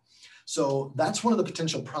that. So that's one of the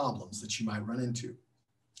potential problems that you might run into.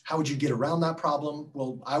 How would you get around that problem?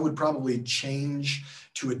 Well, I would probably change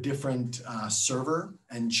to a different server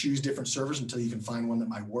and choose different servers until you can find one that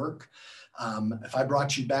might work. If I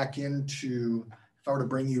brought you back into, if I were to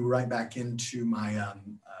bring you right back into my, let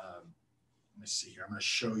me see here, I'm going to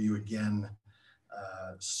show you again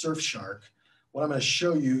Surfshark. What I'm going to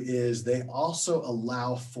show you is they also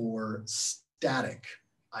allow for static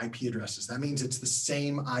IP addresses. That means it's the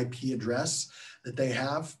same IP address that they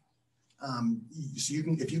have. So you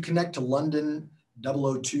can, if you connect to London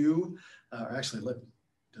 002, or actually,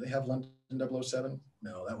 do they have London 007?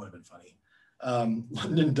 No, that would have been funny.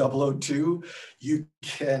 London 002, you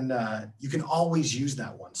can always use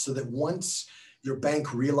that one, so that once your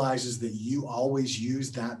bank realizes that you always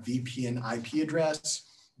use that VPN IP address,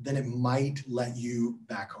 then it might let you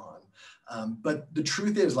back on. But the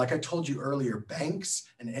truth is, like I told you earlier, banks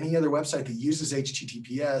and any other website that uses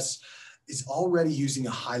HTTPS is already using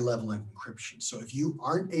a high level of encryption. So if you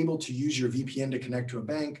aren't able to use your VPN to connect to a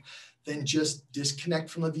bank, then just disconnect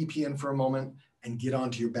from the VPN for a moment and get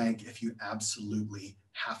onto your bank if you absolutely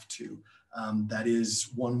have to. That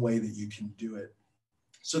is one way that you can do it.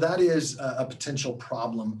 So that is a potential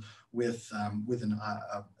problem with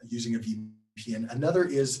using a VPN. Another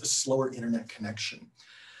is a slower internet connection.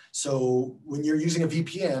 So when you're using a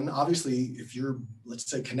VPN, obviously, if you're,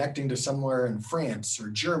 let's say, connecting to somewhere in France or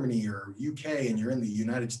Germany or UK and you're in the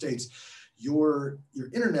United States, your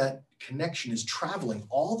internet connection is traveling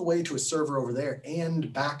all the way to a server over there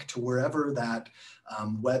and back to wherever that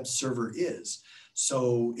web server is.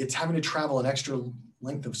 So it's having to travel an extra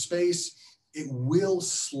length of space. It will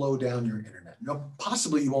slow down your internet. Now,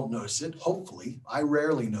 possibly you won't notice it. Hopefully, I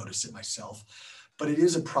rarely notice it myself. But it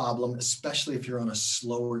is a problem, especially if you're on a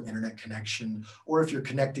slower internet connection, or if you're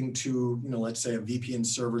connecting to, let's say a VPN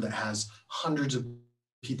server that has hundreds of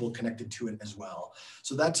people connected to it as well.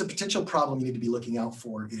 So that's a potential problem you need to be looking out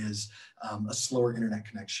for, is a slower internet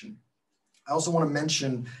connection. I also want to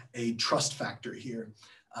mention a trust factor here.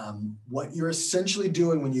 What you're essentially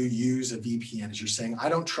doing when you use a VPN is you're saying, I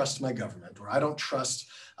don't trust my government, or I don't trust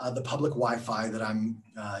the public Wi-Fi that I'm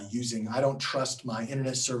using. I don't trust my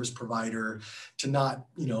internet service provider to not,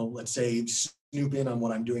 let's say, snoop in on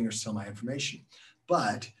what I'm doing or sell my information.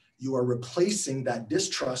 But you are replacing that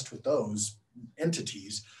distrust with those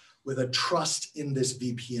entities with a trust in this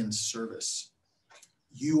VPN service.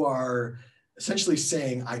 You are essentially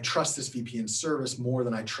saying, I trust this VPN service more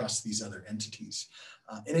than I trust these other entities.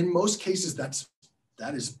 And in most cases,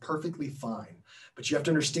 that is perfectly fine. But you have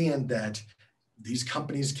to understand that these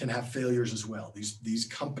companies can have failures as well. These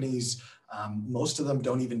companies, most of them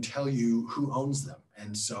don't even tell you who owns them.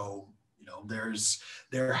 And so,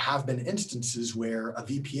 there have been instances where a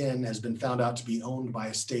VPN has been found out to be owned by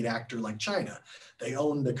a state actor like China. They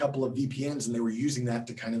owned a couple of VPNs and they were using that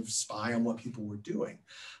to kind of spy on what people were doing.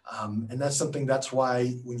 And that's why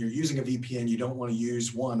when you're using a VPN, you don't want to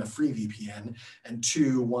use, one, a free VPN, and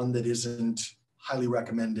two, one that isn't highly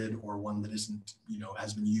recommended, or one that isn't,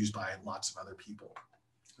 has been used by lots of other people.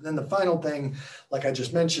 And then the final thing, like I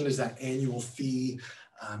just mentioned, is that annual fee.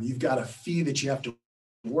 You've got a fee that you have to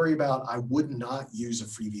worry about. I would not use a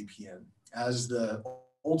free VPN. As the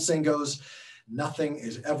old saying goes, nothing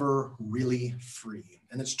is ever really free.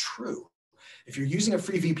 And it's true. If you're using a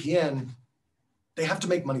free VPN, they have to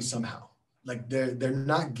make money somehow. Like they're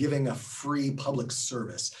not giving a free public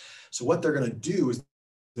service. So what they're going to do is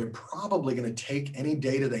they're probably going to take any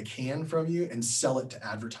data they can from you and sell it to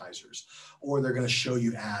advertisers, or they're going to show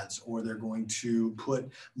you ads, or they're going to put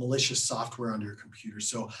malicious software onto your computer.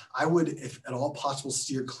 So I would, if at all possible,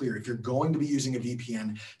 steer clear. If you're going to be using a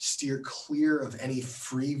VPN, steer clear of any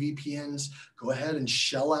free VPNs. Go ahead and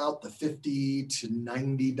shell out the $50 to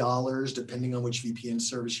 $90, depending on which VPN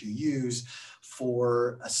service you use,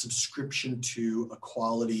 for a subscription to a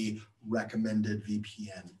quality recommended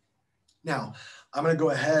VPN. Now, I'm going to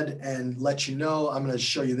go ahead and let you know, I'm going to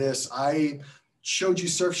show you this. I showed you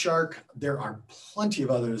Surfshark. There are plenty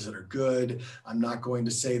of others that are good. I'm not going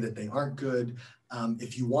to say that they aren't good.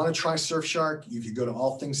 If you want to try Surfshark, you can go to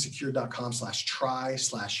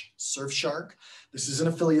allthingssecure.com/try/Surfshark. This is an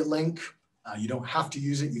affiliate link. You don't have to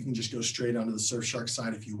use it. You can just go straight onto the Surfshark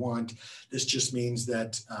site if you want. This just means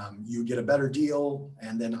that you get a better deal,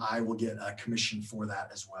 and then I will get a commission for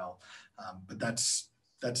that as well. But that's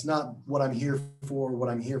not what I'm here for. What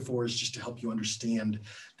I'm here for is just to help you understand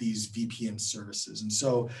these VPN services. And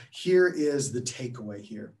so here is the takeaway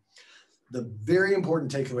here. The very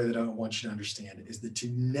important takeaway that I want you to understand is that to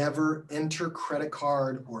never enter credit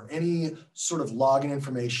card or any sort of login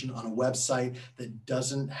information on a website that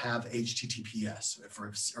doesn't have HTTPS,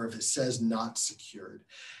 or if it says not secured.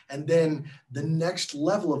 And then the next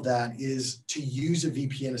level of that is to use a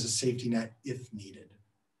VPN as a safety net if needed.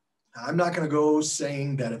 I'm not going to go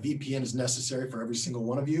saying that a VPN is necessary for every single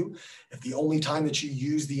one of you. If the only time that you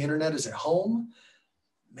use the internet is at home,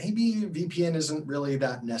 maybe VPN isn't really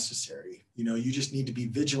that necessary. You just need to be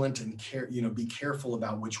vigilant and be careful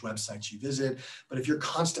about which websites you visit. But if you're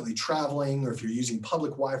constantly traveling, or if you're using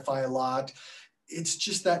public Wi-Fi a lot, it's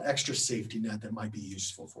just that extra safety net that might be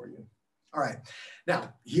useful for you. All right,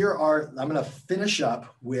 now I'm going to finish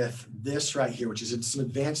up with this right here, which is some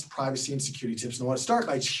advanced privacy and security tips. And I want to start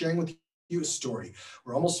by sharing with you a story.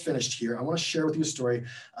 We're almost finished here. I want to share with you a story.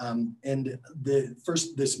 And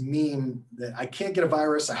this meme that I can't get a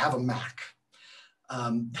virus, I have a Mac.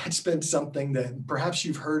 That's been something that perhaps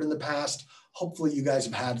you've heard in the past. Hopefully you guys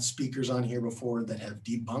have had speakers on here before that have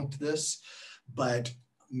debunked this, but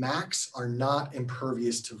Macs are not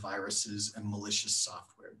impervious to viruses and malicious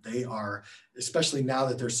software. They are, especially now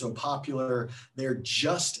that they're so popular, they're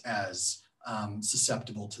just as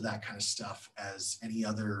susceptible to that kind of stuff as any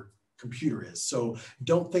other computer is. So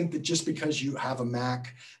don't think that just because you have a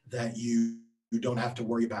Mac that you don't have to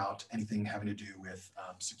worry about anything having to do with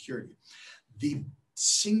security. The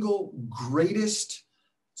single greatest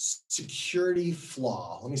security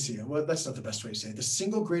flaw, let me see, well, that's not the best way to say it. The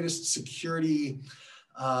single greatest security,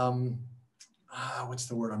 what's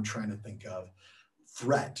the word I'm trying to think of?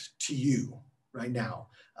 Threat to you right now.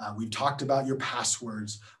 We've talked about your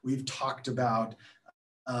passwords. We've talked about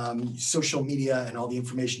social media and all the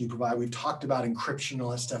information you provide. We've talked about encryption and all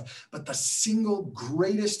that stuff, but the single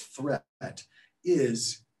greatest threat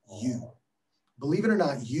is you. Believe it or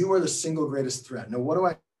not, you are the single greatest threat. Now, what do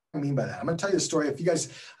I mean by that? I'm gonna tell you the story. If you guys,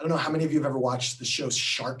 I don't know how many of you have ever watched the show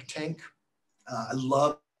Shark Tank. I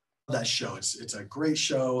love that show. It's a great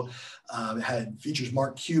show. It features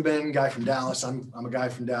Mark Cuban, guy from Dallas. I'm a guy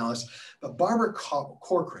from Dallas. But Barbara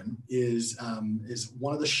Corcoran is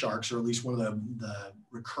one of the sharks, or at least one of the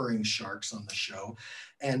recurring sharks on the show.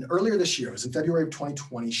 And earlier this year, it was in February of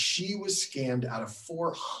 2020, she was scammed out of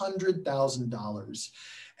 $400,000.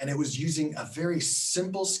 And it was using a very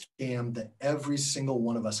simple scam that every single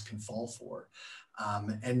one of us can fall for.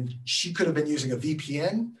 And she could have been using a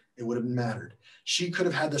VPN, it would have mattered. She could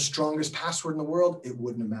have had the strongest password in the world, it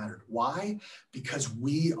wouldn't have mattered. Why? Because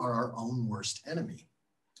we are our own worst enemy.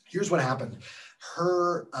 Here's what happened.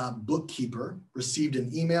 Her bookkeeper received an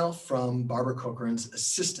email from Barbara Corcoran's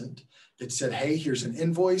assistant that said, hey, here's an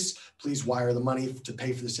invoice, please wire the money to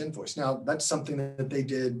pay for this invoice. Now, that's something that they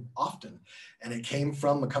did often, and it came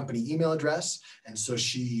from a company email address. And so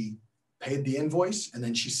she paid the invoice, and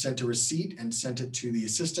then she sent a receipt and sent it to the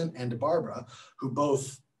assistant and to Barbara, who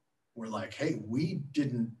both were like, hey, we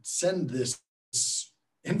didn't send this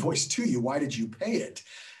invoice to you. Why did you pay it?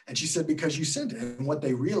 And she said, because you sent it. And what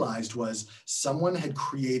they realized was someone had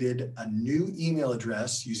created a new email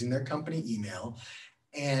address using their company email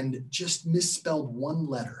and just misspelled one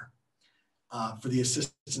letter for the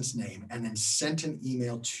assistant's name, and then sent an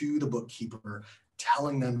email to the bookkeeper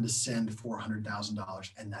telling them to send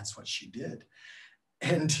 $400,000. And that's what she did.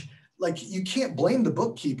 And like, you can't blame the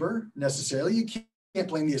bookkeeper necessarily. You can't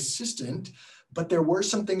blame the assistant, but there were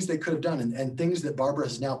some things they could have done, and things that Barbara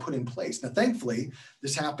has now put in place. Now, thankfully,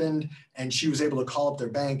 this happened and she was able to call up their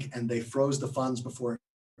bank and they froze the funds before it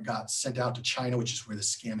got sent out to China, which is where the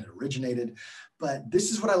scam had originated. But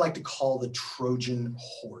this is what I like to call the Trojan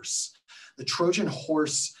horse. The Trojan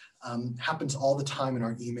horse happens all the time in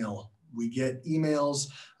our email. We get emails.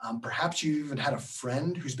 Perhaps you even had a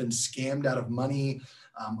friend who's been scammed out of money.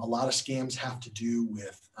 A lot of scams have to do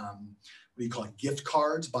with what do you call it? Gift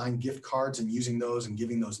cards, buying gift cards and using those and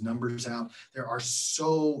giving those numbers out. There are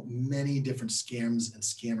so many different scams and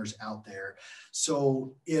scammers out there.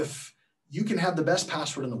 So if you can have the best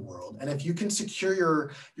password in the world, and if you can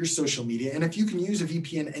secure your social media, and if you can use a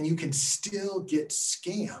VPN and you can still get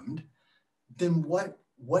scammed, then what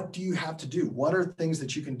do you have to do? What are things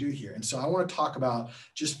that you can do here? And so I want to talk about,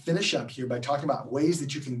 just finish up here by talking about ways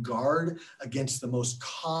that you can guard against the most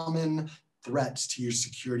common threats to your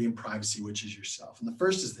security and privacy, which is yourself. And the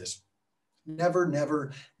first is this: never,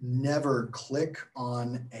 never, never click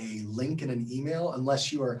on a link in an email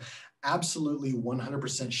unless you are absolutely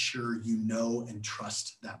 100% sure you know and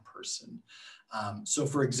trust that person. So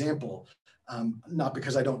for example, not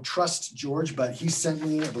because I don't trust George, but he sent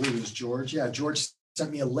me, I believe it was George. Yeah, George sent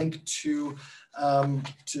me a link to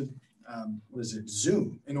what is it,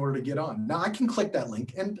 Zoom, in order to get on. Now I can click that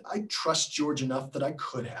link, and I trust George enough that I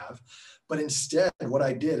could have, but instead what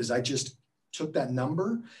I did is I just took that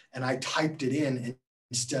number and I typed it in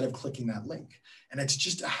instead of clicking that link. And it's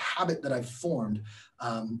just a habit that I've formed.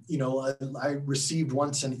 You know, I received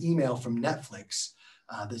once an email from Netflix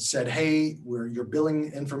that said, hey, your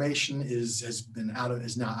billing information is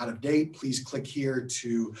now out of date. Please click here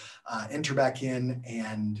to enter back in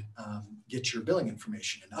and get your billing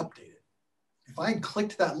information and update it. If I had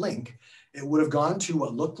clicked that link, it would have gone to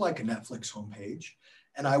what looked like a Netflix homepage,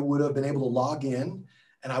 and I would have been able to log in,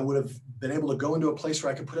 and I would have been able to go into a place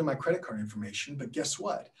where I could put in my credit card information. But guess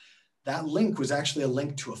what? That link was actually a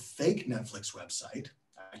link to a fake Netflix website.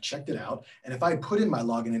 I checked it out. And if I had put in my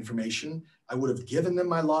login information, I would have given them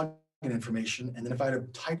my login information. And then if I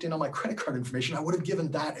had typed in all my credit card information, I would have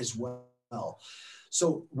given that as well.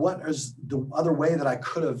 So what is the other way that I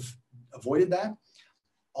could have avoided that?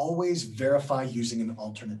 Always verify using an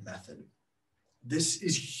alternate method. This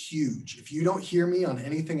is huge. If you don't hear me on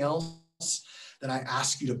anything else, then I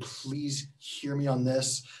ask you to please hear me on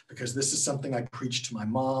this, because this is something I preach to my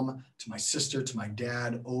mom, to my sister, to my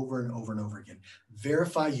dad over and over and over again.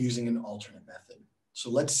 Verify using an alternate method. So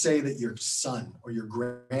let's say that your son or your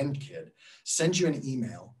grandkid sends you an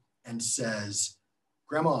email and says,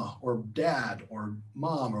 Grandma or dad or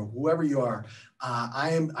mom or whoever you are,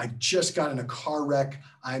 I just got in a car wreck.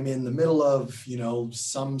 I'm in the middle of,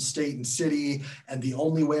 some state and city, and the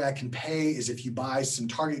only way I can pay is if you buy some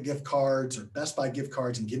Target gift cards or Best Buy gift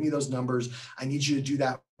cards and give me those numbers. I need you to do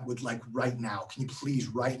that with right now. Can you please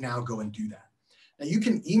right now go and do that? Now you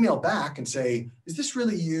can email back and say, is this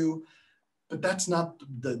really you? But that's not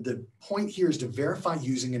the point here. Is to verify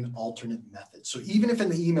using an alternate method. So even if in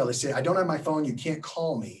the email they say, I don't have my phone, you can't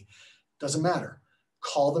call me, doesn't matter.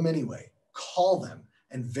 Call them anyway. Call them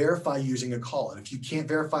and verify using a call. And if you can't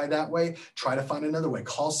verify that way, try to find another way.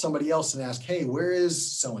 Call somebody else and ask, hey, where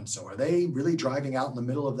is so-and-so? Are they really driving out in the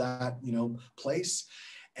middle of that place?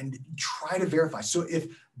 And try to verify. So if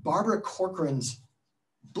Barbara Corcoran's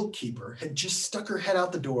bookkeeper had just stuck her head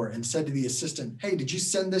out the door and said to the assistant, hey, did you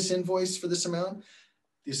send this invoice for this amount?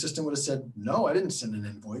 The assistant would have said, no, I didn't send an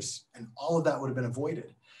invoice. And all of that would have been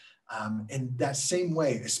avoided. And that same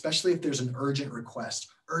way, especially if there's an urgent request,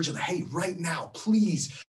 hey, right now,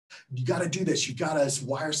 please, you got to do this. You got to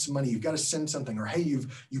wire some money. You've got to send something, or hey,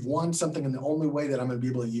 you've won something, and the only way that I'm going to be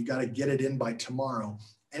able to, you got to get it in by tomorrow.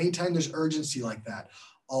 Anytime there's urgency like that,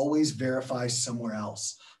 always verify somewhere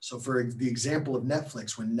else. So for the example of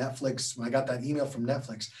Netflix, when I got that email from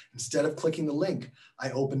Netflix, instead of clicking the link,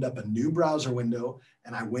 I opened up a new browser window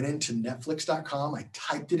and I went into netflix.com. I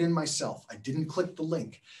typed it in myself. I didn't click the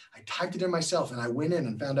link. I typed it in myself, and I went in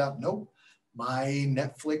and found out, nope, my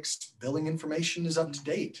Netflix billing information is up to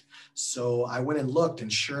date. So I went and looked,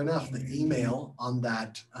 and sure enough, the email on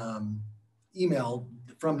that email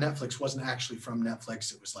from Netflix wasn't actually from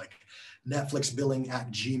Netflix. It was like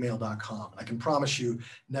netflixbilling@gmail.com. I can promise you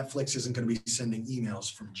Netflix isn't going to be sending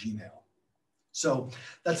emails from Gmail. So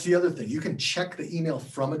that's the other thing. You can check the email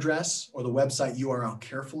from address or the website URL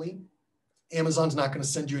carefully. Amazon's not going to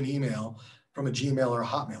send you an email from a Gmail or a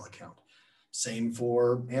Hotmail account. Same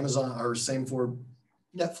for Amazon, or same for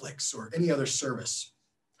Netflix or any other service.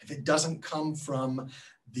 If it doesn't come from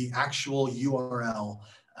the actual URL,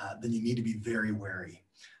 then you need to be very wary.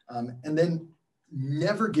 And then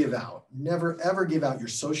never ever give out your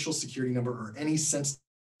social security number or any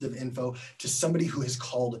sensitive info to somebody who has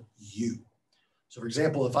called you. So for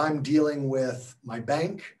example, if I'm dealing with my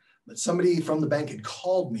bank, but somebody from the bank had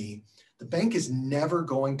called me, the bank is never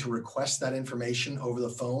going to request that information over the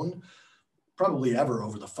phone, probably ever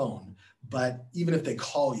over the phone. But even if they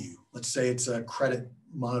call you, let's say it's a credit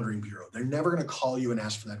monitoring bureau, they're never going to call you and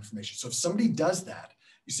ask for that information. So if somebody does that,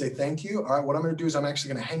 you say, thank you. All right, what I'm going to do is I'm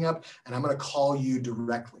actually going to hang up and I'm going to call you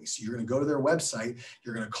directly. So you're going to go to their website,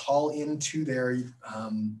 you're going to call into their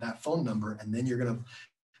that phone number, and then you're going to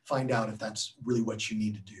find out if that's really what you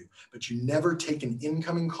need to do. But you never take an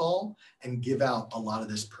incoming call and give out a lot of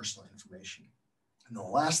this personal information. And the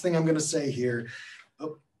last thing I'm going to say here,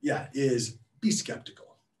 is be skeptical.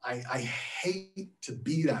 I hate to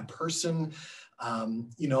be that person.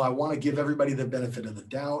 I want to give everybody the benefit of the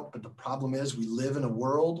doubt, but the problem is we live in a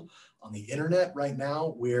world on the internet right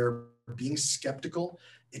now where being skeptical,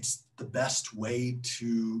 it's the best way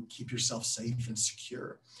to keep yourself safe and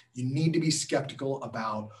secure. You need to be skeptical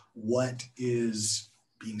about what is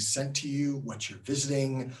being sent to you, what you're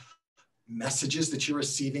visiting, messages that you're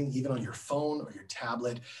receiving, even on your phone or your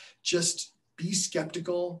tablet. Just be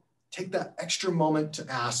skeptical. Take that extra moment to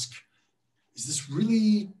ask, does this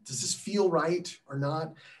feel right or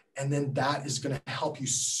not? And then that is going to help you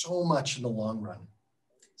so much in the long run.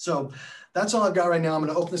 So that's all I've got right now. I'm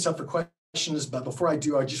going to open this up for questions. But before I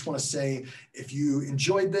do, I just want to say, if you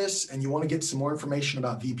enjoyed this and you want to get some more information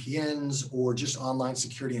about VPNs or just online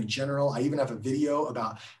security in general, I even have a video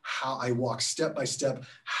about how I walk step by step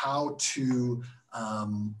how to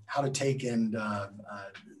take and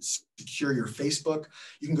secure your Facebook.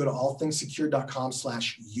 You can go to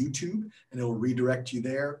allthingssecure.com/YouTube and it will redirect you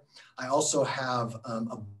there. I also have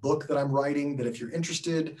a book that I'm writing that if you're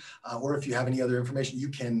interested or if you have any other information, you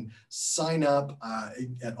can sign up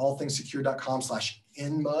at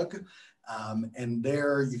allthingssecure.com/NMUG. And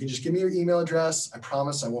there you can just give me your email address. I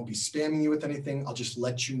promise I won't be spamming you with anything. I'll just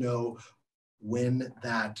let you know when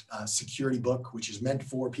that security book, which is meant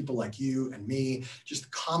for people like you and me,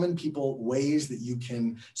 just common people, ways that you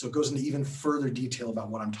can, so it goes into even further detail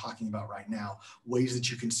about what I'm talking about right now, ways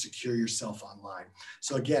that you can secure yourself online.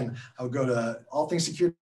 So again, I would go to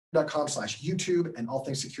allthingssecure.com/NMUG. allthingssecure.com/YouTube and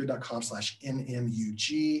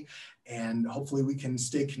allthingssecure.com/NMUG. And hopefully we can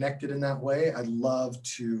stay connected in that way. I'd love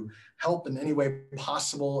to help in any way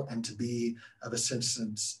possible and to be of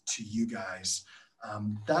assistance to you guys.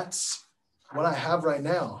 That's what I have right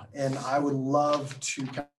now. And I would love to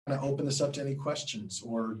kind of open this up to any questions,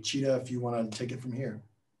 or Cheetah, if you want to take it from here.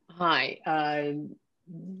 Hi,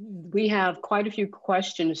 we have quite a few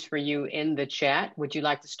questions for you in the chat. Would you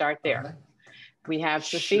like to start there? Okay. We have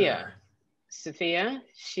Sophia. Sure. Sophia,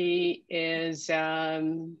 she is,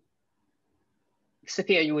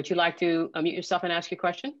 Sophia, would you like to unmute yourself and ask your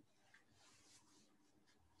question?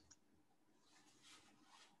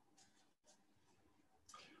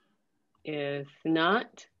 If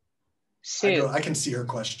not, Sue. I can see her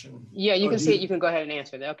question. Yeah, you can see it. You can go ahead and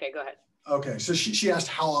answer that. Okay, go ahead. Okay, so she asked,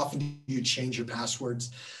 how often do you change your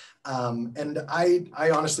passwords? And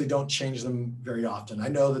I honestly don't change them very often. I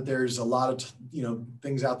know that there's a lot of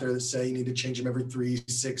things out there that say you need to change them every 3,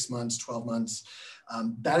 6 months, 12 months.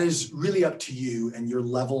 That is really up to you and your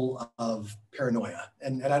level of paranoia.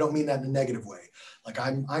 And I don't mean that in a negative way. Like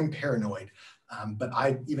I'm paranoid. But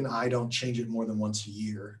I don't change it more than once a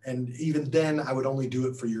year. And even then, I would only do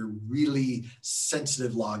it for your really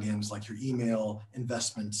sensitive logins, like your email,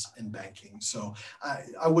 investments, and banking. So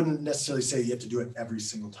I wouldn't necessarily say you have to do it every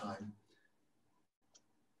single time.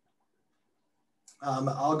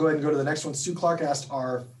 I'll go ahead and go to the next one. Sue Clark asked,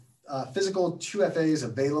 are physical 2FAs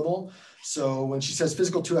available? So when she says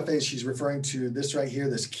physical 2FAs, she's referring to this right here,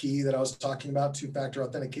 this key that I was talking about, two-factor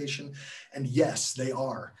authentication. And yes, they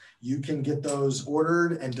are. You can get those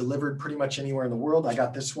ordered and delivered pretty much anywhere in the world. I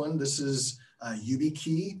got this one. This is a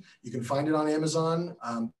YubiKey. You can find it on Amazon,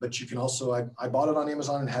 but you can also, I bought it on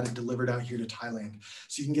Amazon and had it delivered out here to Thailand.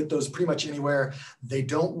 So you can get those pretty much anywhere. They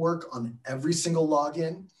don't work on every single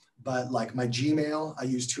login, but like my Gmail, I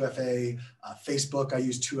use 2FA, Facebook, I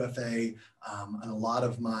use 2FA, and a lot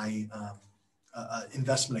of my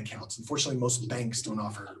investment accounts. Unfortunately, most banks don't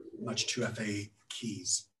offer much 2FA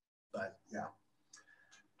keys, but yeah.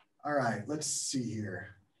 All right, let's see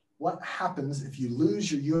here. What happens if you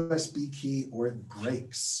lose your USB key or it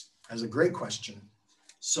breaks? That's a great question.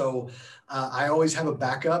 So I always have a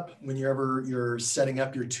backup whenever you're setting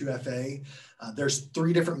up your 2FA. There's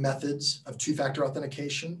 3 different methods of two-factor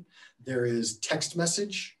authentication. There is text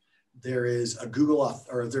message, there is a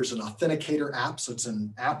there's an authenticator app. So it's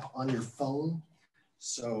an app on your phone.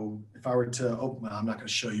 So if I were to open, I'm not going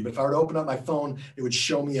to show you, but if I were to open up my phone, it would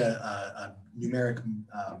show me a numeric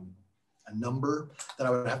a number that I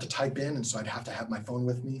would have to type in. And so I'd have to have my phone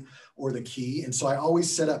with me or the key. And so I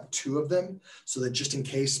always set up 2 of them so that just in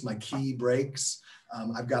case my key breaks,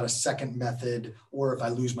 I've got a second method, or if I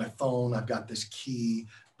lose my phone, I've got this key.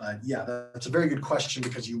 But yeah, that's a very good question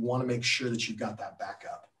because you want to make sure that you've got that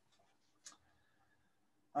backup.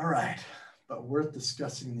 All right, but worth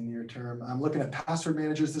discussing in the near term. I'm looking at password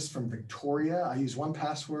managers. This is from Victoria. I use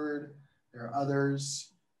 1Password. There are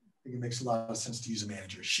others. I think it makes a lot of sense to use a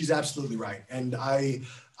manager. She's absolutely right. And I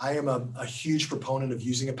am a huge proponent of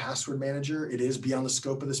using a password manager. It is beyond the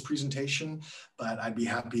scope of this presentation, but I'd be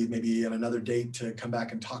happy maybe at another date to come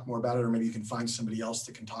back and talk more about it, or maybe you can find somebody else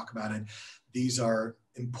that can talk about it. These are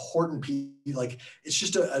important pieces. Like, it's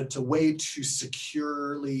just a way to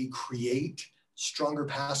securely create stronger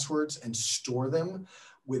passwords and store them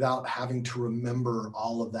without having to remember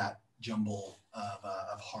all of that jumble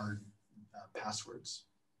of hard passwords.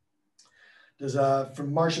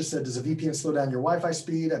 From Marcia said, does a VPN slow down your Wi-Fi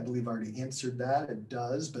speed? I believe I already answered that. It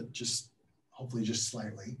does, but hopefully just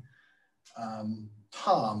slightly.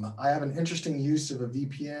 Tom, I have an interesting use of a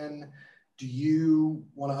VPN. Do you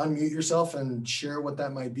want to unmute yourself and share what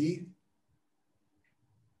that might be?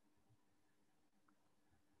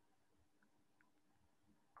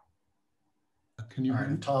 Can you hear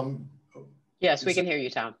me? Tom? Yes, we can hear you,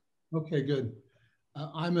 Tom. Okay, good.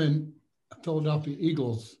 I'm a Philadelphia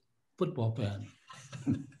Eagles football fan.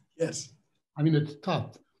 Yes. I mean, it's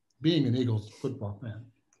tough being an Eagles football fan.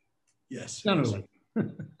 Yes. Generally.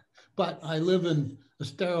 But I live in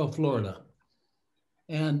Estero, Florida,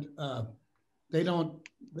 and they don't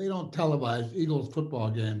televise Eagles football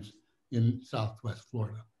games in Southwest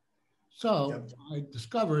Florida. So yep. I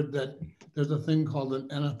discovered that there's a thing called an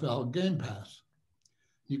NFL Game Pass.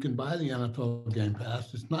 You can buy the NFL Game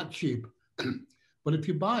Pass. It's not cheap, but if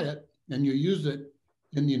you buy it and you use it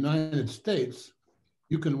in the United States,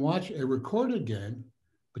 you can watch a recorded game,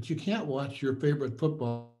 but you can't watch your favorite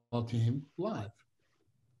football team live.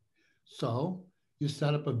 So you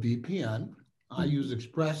set up a VPN. I use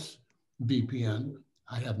Express VPN.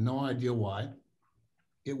 I have no idea why.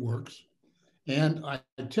 It works. And I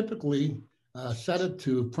typically set it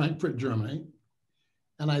to Frankfurt, Germany.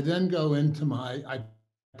 And I then go into I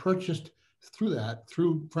purchased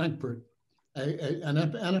through Frankfurt, an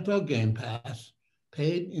NFL Game Pass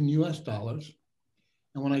paid in US dollars.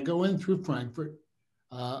 And when I go in through Frankfurt,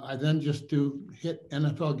 I then just hit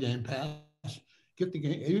NFL Game Pass, get the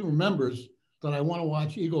game. He remembers that I want to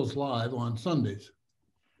watch Eagles live on Sundays.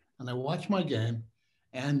 And I watch my game,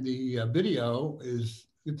 and the video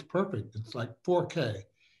it's perfect. It's like 4K.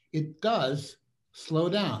 It does slow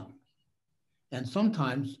down. And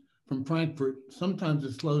sometimes from Frankfurt, sometimes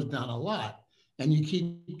it slows down a lot, and you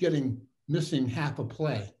keep missing half a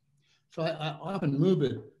play. So I often move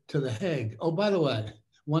it to The Hague. Oh, by the way,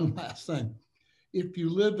 one last thing. If you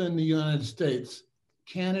live in the United States,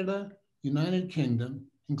 Canada, United Kingdom,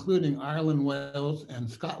 including Ireland, Wales, and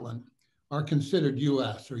Scotland, are considered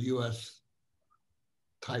US or US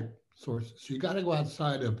type sources. So you got to go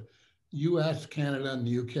outside of US, Canada, and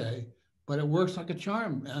the UK, but it works like a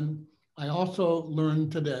charm. And I also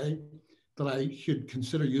learned today that I should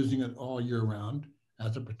consider using it all year round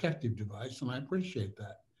as a protective device, and I appreciate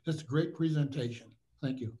that. It's a great presentation.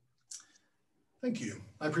 Thank you. Thank you.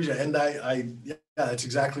 I appreciate it. And yeah, that's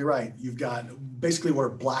exactly right. You've got basically what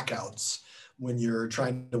are blackouts when you're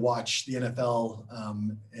trying to watch the NFL,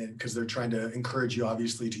 because they're trying to encourage you,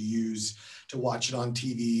 obviously, to watch it on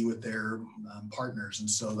TV with their partners. And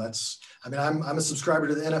so I'm a subscriber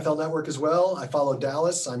to the NFL Network as well. I follow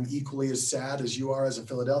Dallas. I'm equally as sad as you are as a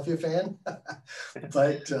Philadelphia fan.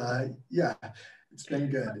 But yeah, it's been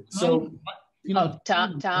good. So,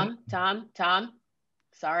 Tom,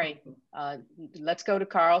 sorry. Let's go to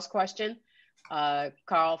Carl's question.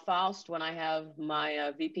 Carl Faust, when I have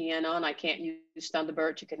my VPN on, I can't use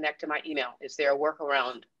Thunderbird to connect to my email. Is there a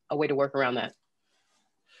way to work around that?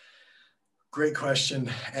 Great question.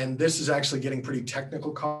 And this is actually getting pretty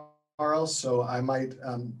technical, Carl. So I might,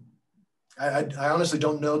 I honestly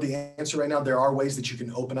don't know the answer right now. There are ways that you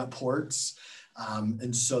can open up ports.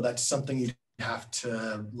 And so that's something you have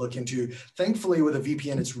to look into. Thankfully, with a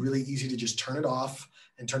VPN, it's really easy to just turn it off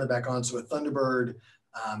and turn it back on. So with Thunderbird,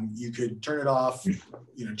 you could turn it off,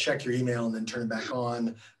 check your email and then turn it back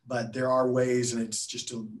on. But there are ways, and it's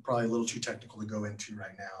just probably a little too technical to go into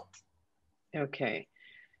right now. Okay.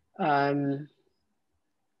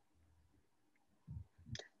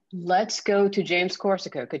 Let's go to James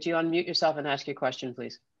Corsica. Could you unmute yourself and ask your question,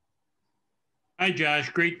 please? Hi, Josh.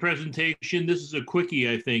 Great presentation. This is a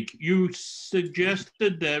quickie, I think. You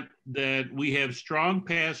suggested that we have strong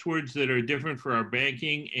passwords that are different for our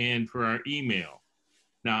banking and for our email.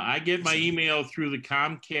 Now, I get my email through the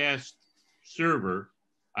Comcast server.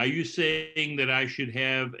 Are you saying that I should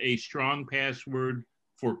have a strong password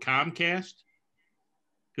for Comcast?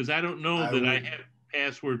 Because I don't know that I have a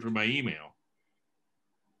password for my email.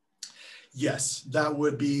 Yes, that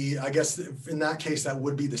would be, I guess in that case, that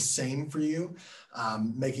would be the same for you.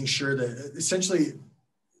 Making sure that essentially,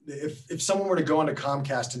 if someone were to go onto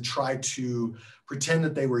Comcast and try to pretend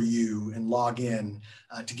that they were you and log in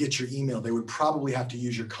to get your email, they would probably have to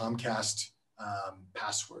use your Comcast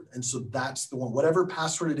password. And so that's the one, whatever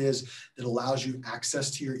password it is that allows you access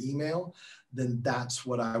to your email, then that's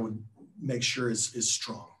what I would make sure is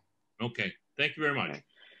strong. Okay, thank you very much. Okay.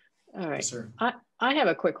 All right. Yes, sir. I have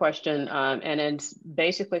a quick question, and it's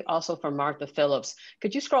basically also from Martha Phillips.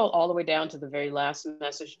 Could you scroll all the way down to the very last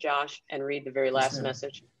message, Josh, and read the very last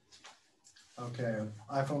message? Okay.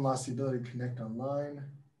 iPhone lost the ability to connect online.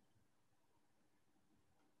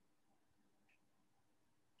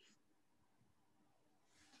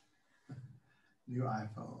 New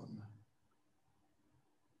iPhone.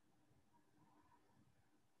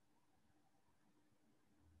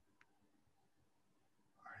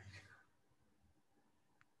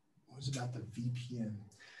 About the VPN.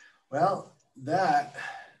 Well,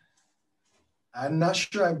 I'm not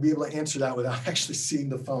sure I'd be able to answer that without actually seeing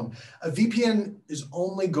the phone. A VPN is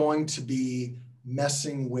only going to be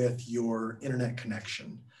messing with your internet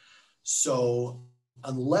connection. So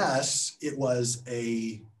unless it was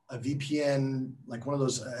a VPN, like one of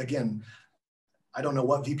those, again, I don't know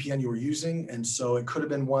what VPN you were using. And so it could have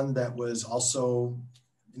been one that was also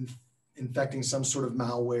infecting some sort of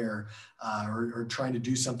malware or trying to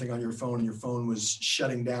do something on your phone and your phone was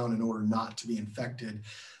shutting down in order not to be infected.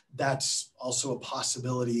 That's also a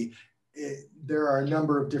possibility. There are a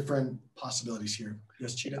number of different possibilities here.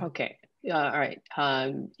 Yes, Cheetah? Okay. All right.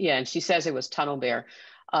 Yeah, and she says it was Tunnel Bear.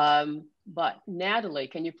 But Natalie,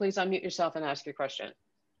 can you please unmute yourself and ask your question?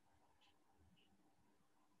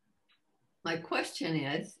 My question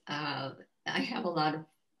is, I have a lot of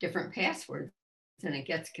different passwords and it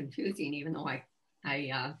gets confusing even though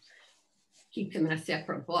I keep them in a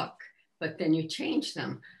separate book, but then you change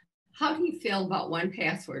them. How do you feel about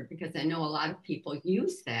 1Password? Because I know a lot of people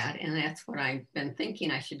use that, and that's what I've been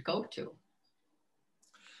thinking I should go to.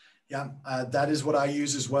 Yeah, that is what I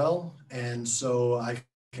use as well. And so I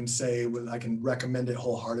can say, I can recommend it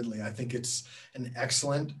wholeheartedly. I think it's an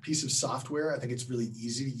excellent piece of software. I think it's really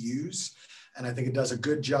easy to use. And I think it does a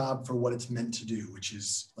good job for what it's meant to do, which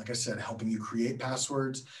is, like I said, helping you create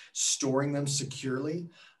passwords, storing them securely.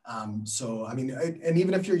 So, I mean, and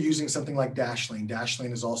even if you're using something like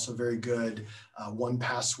Dashlane is also very good.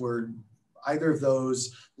 1Password, either of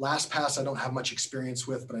those. LastPass, I don't have much experience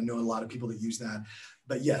with, but I know a lot of people that use that.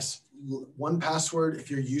 But yes, 1Password,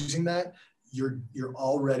 if you're using that, you're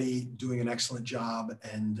already doing an excellent job,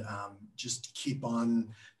 and just keep on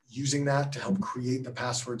using that to help create the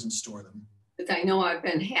passwords and store them. Because I know I've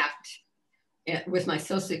been hacked with my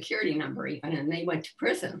social security number even, and they went to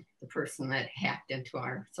prison, the person that hacked into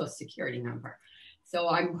our social security number. So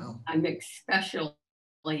I'm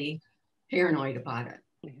especially paranoid about it.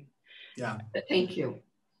 Yeah. But thank you.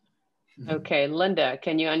 Okay, Linda,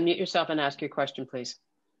 can you unmute yourself and ask your question, please?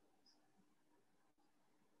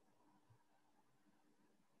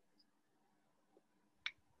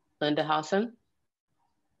 Linda Hassan,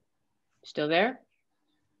 still there?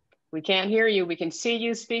 We can't hear you. We can see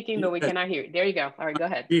you speaking, but we cannot hear you. There you go. All right, go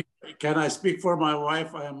ahead. Can I speak for my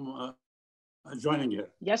wife? I'm joining here.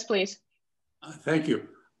 Yes, please. Thank you.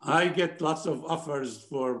 I get lots of offers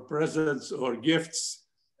for presents or gifts.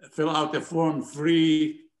 Fill out a form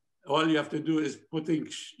free. All you have to do is putting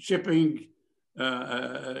shipping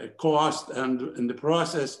cost, and in the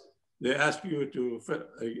process, they ask you to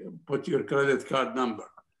put your credit card number.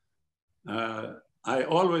 I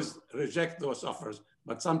always reject those offers,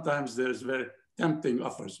 but sometimes there's very tempting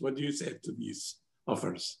offers. What do you say to these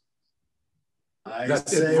offers? I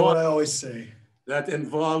say what I always say. That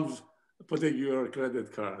involve putting your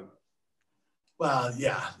credit card. Well,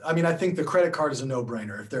 yeah. I mean, I think the credit card is a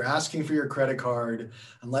no-brainer. If they're asking for your credit card,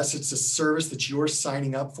 unless it's a service that you're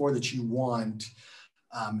signing up for that you want,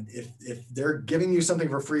 if they're giving you something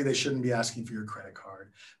for free, they shouldn't be asking for your credit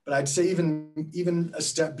card. But I'd say even a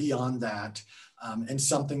step beyond that, and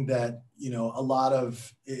something that, you know,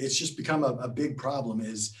 it's just become a big problem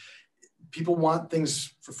is people want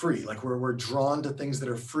things for free. Like we're drawn to things that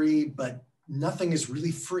are free, but nothing is really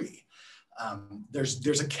free.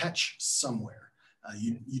 There's a catch somewhere.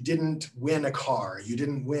 You didn't win a car. You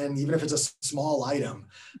didn't win, even if it's a small item,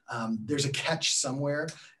 there's a catch somewhere.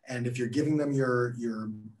 And if you're giving them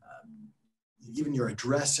even your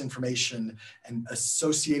address information and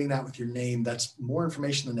associating that with your name, that's more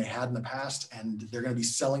information than they had in the past. And they're going to be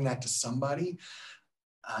selling that to somebody.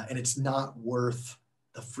 And it's not worth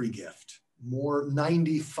the free gift.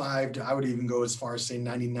 I would even go as far as saying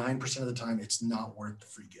 99% of the time, it's not worth the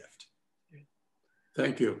free gift.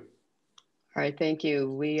 Thank you. All right, thank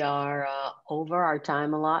you. We are over our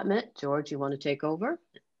time allotment. George, you want to take over?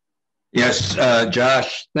 Yes,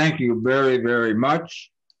 Josh, thank you very, very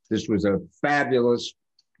much. This was a fabulous,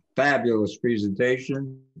 fabulous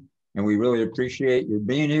presentation, and we really appreciate you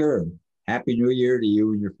being here. And Happy New Year to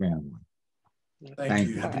you and your family. Thank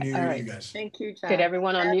you. Happy New Year to you guys. Thank you, Josh. Could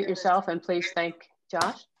everyone unmute yourself and please thank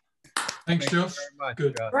Josh? Thanks, Josh.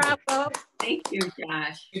 Good. Bravo. Thank you,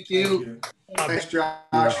 Josh. Thank you. Thanks,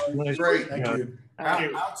 Josh. Great. Thank you.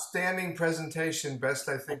 Outstanding presentation. Best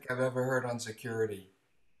I think I've ever heard on security.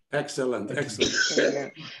 Excellent, excellent.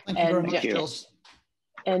 Thank you very much, Jules.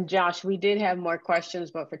 And Josh, we did have more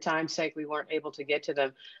questions, but for time's sake, we weren't able to get to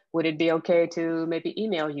them. Would it be okay to maybe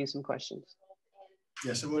email you some questions?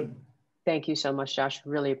 Yes, it would. Thank you so much, Josh.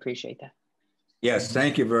 Really appreciate that. Yes,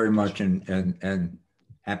 thank you very much, and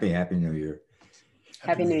happy New Year.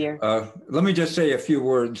 Happy New Year. Let me just say a few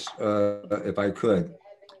words, if I could.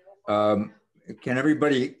 Can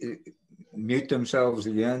everybody mute themselves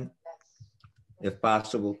again, if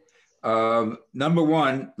possible? Number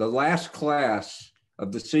one, the last class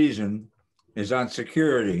of the season is on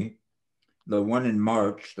security, the one in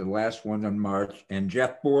March, the last one in March, and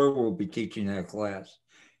Jeff Bohr will be teaching that class,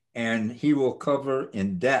 and he will cover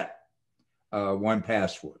in depth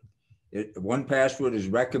 1Password. 1Password is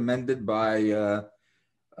recommended by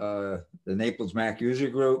the Naples Mac user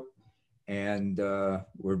group, and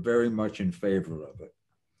we're very much in favor of it.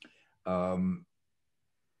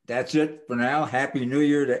 That's it for now. Happy New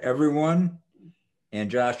Year to everyone. And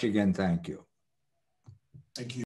Josh, again, thank you. Thank you.